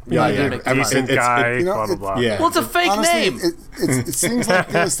pun? Yeah, I did make the pun. Decent guy, blah, blah, blah. Yeah. Well, it's a fake Honestly, name. It seems like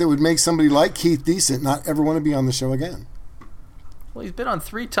this that would make somebody like Keith Thiessen not ever want to be on the show again. Well, he's been on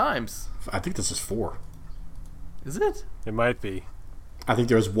 3 times. I think this is 4. Is it? It might be. I think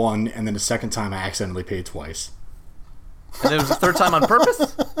there was 1, and then the second time I accidentally paid twice. And it was the 3rd time on purpose?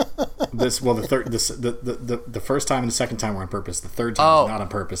 The first time and the second time were on purpose. The third time is not on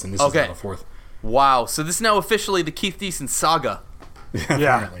purpose, and this is now the 4th. Wow. So this is now officially the Keith Thiessen saga.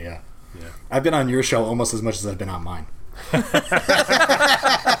 Apparently, yeah. I've been on your show almost as much as I've been on mine.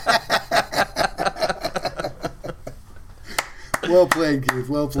 Well played, Keith.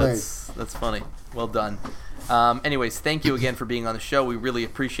 Well played. That's funny. Well done. Anyways, thank you again for being on the show. We really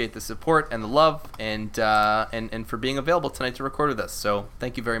appreciate the support and the love, and for being available tonight to record with us. So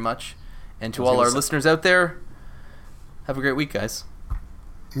thank you very much. And to all our listeners out there, have a great week, guys.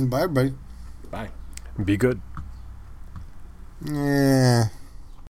 Bye, everybody. Bye. Be good. Yeah.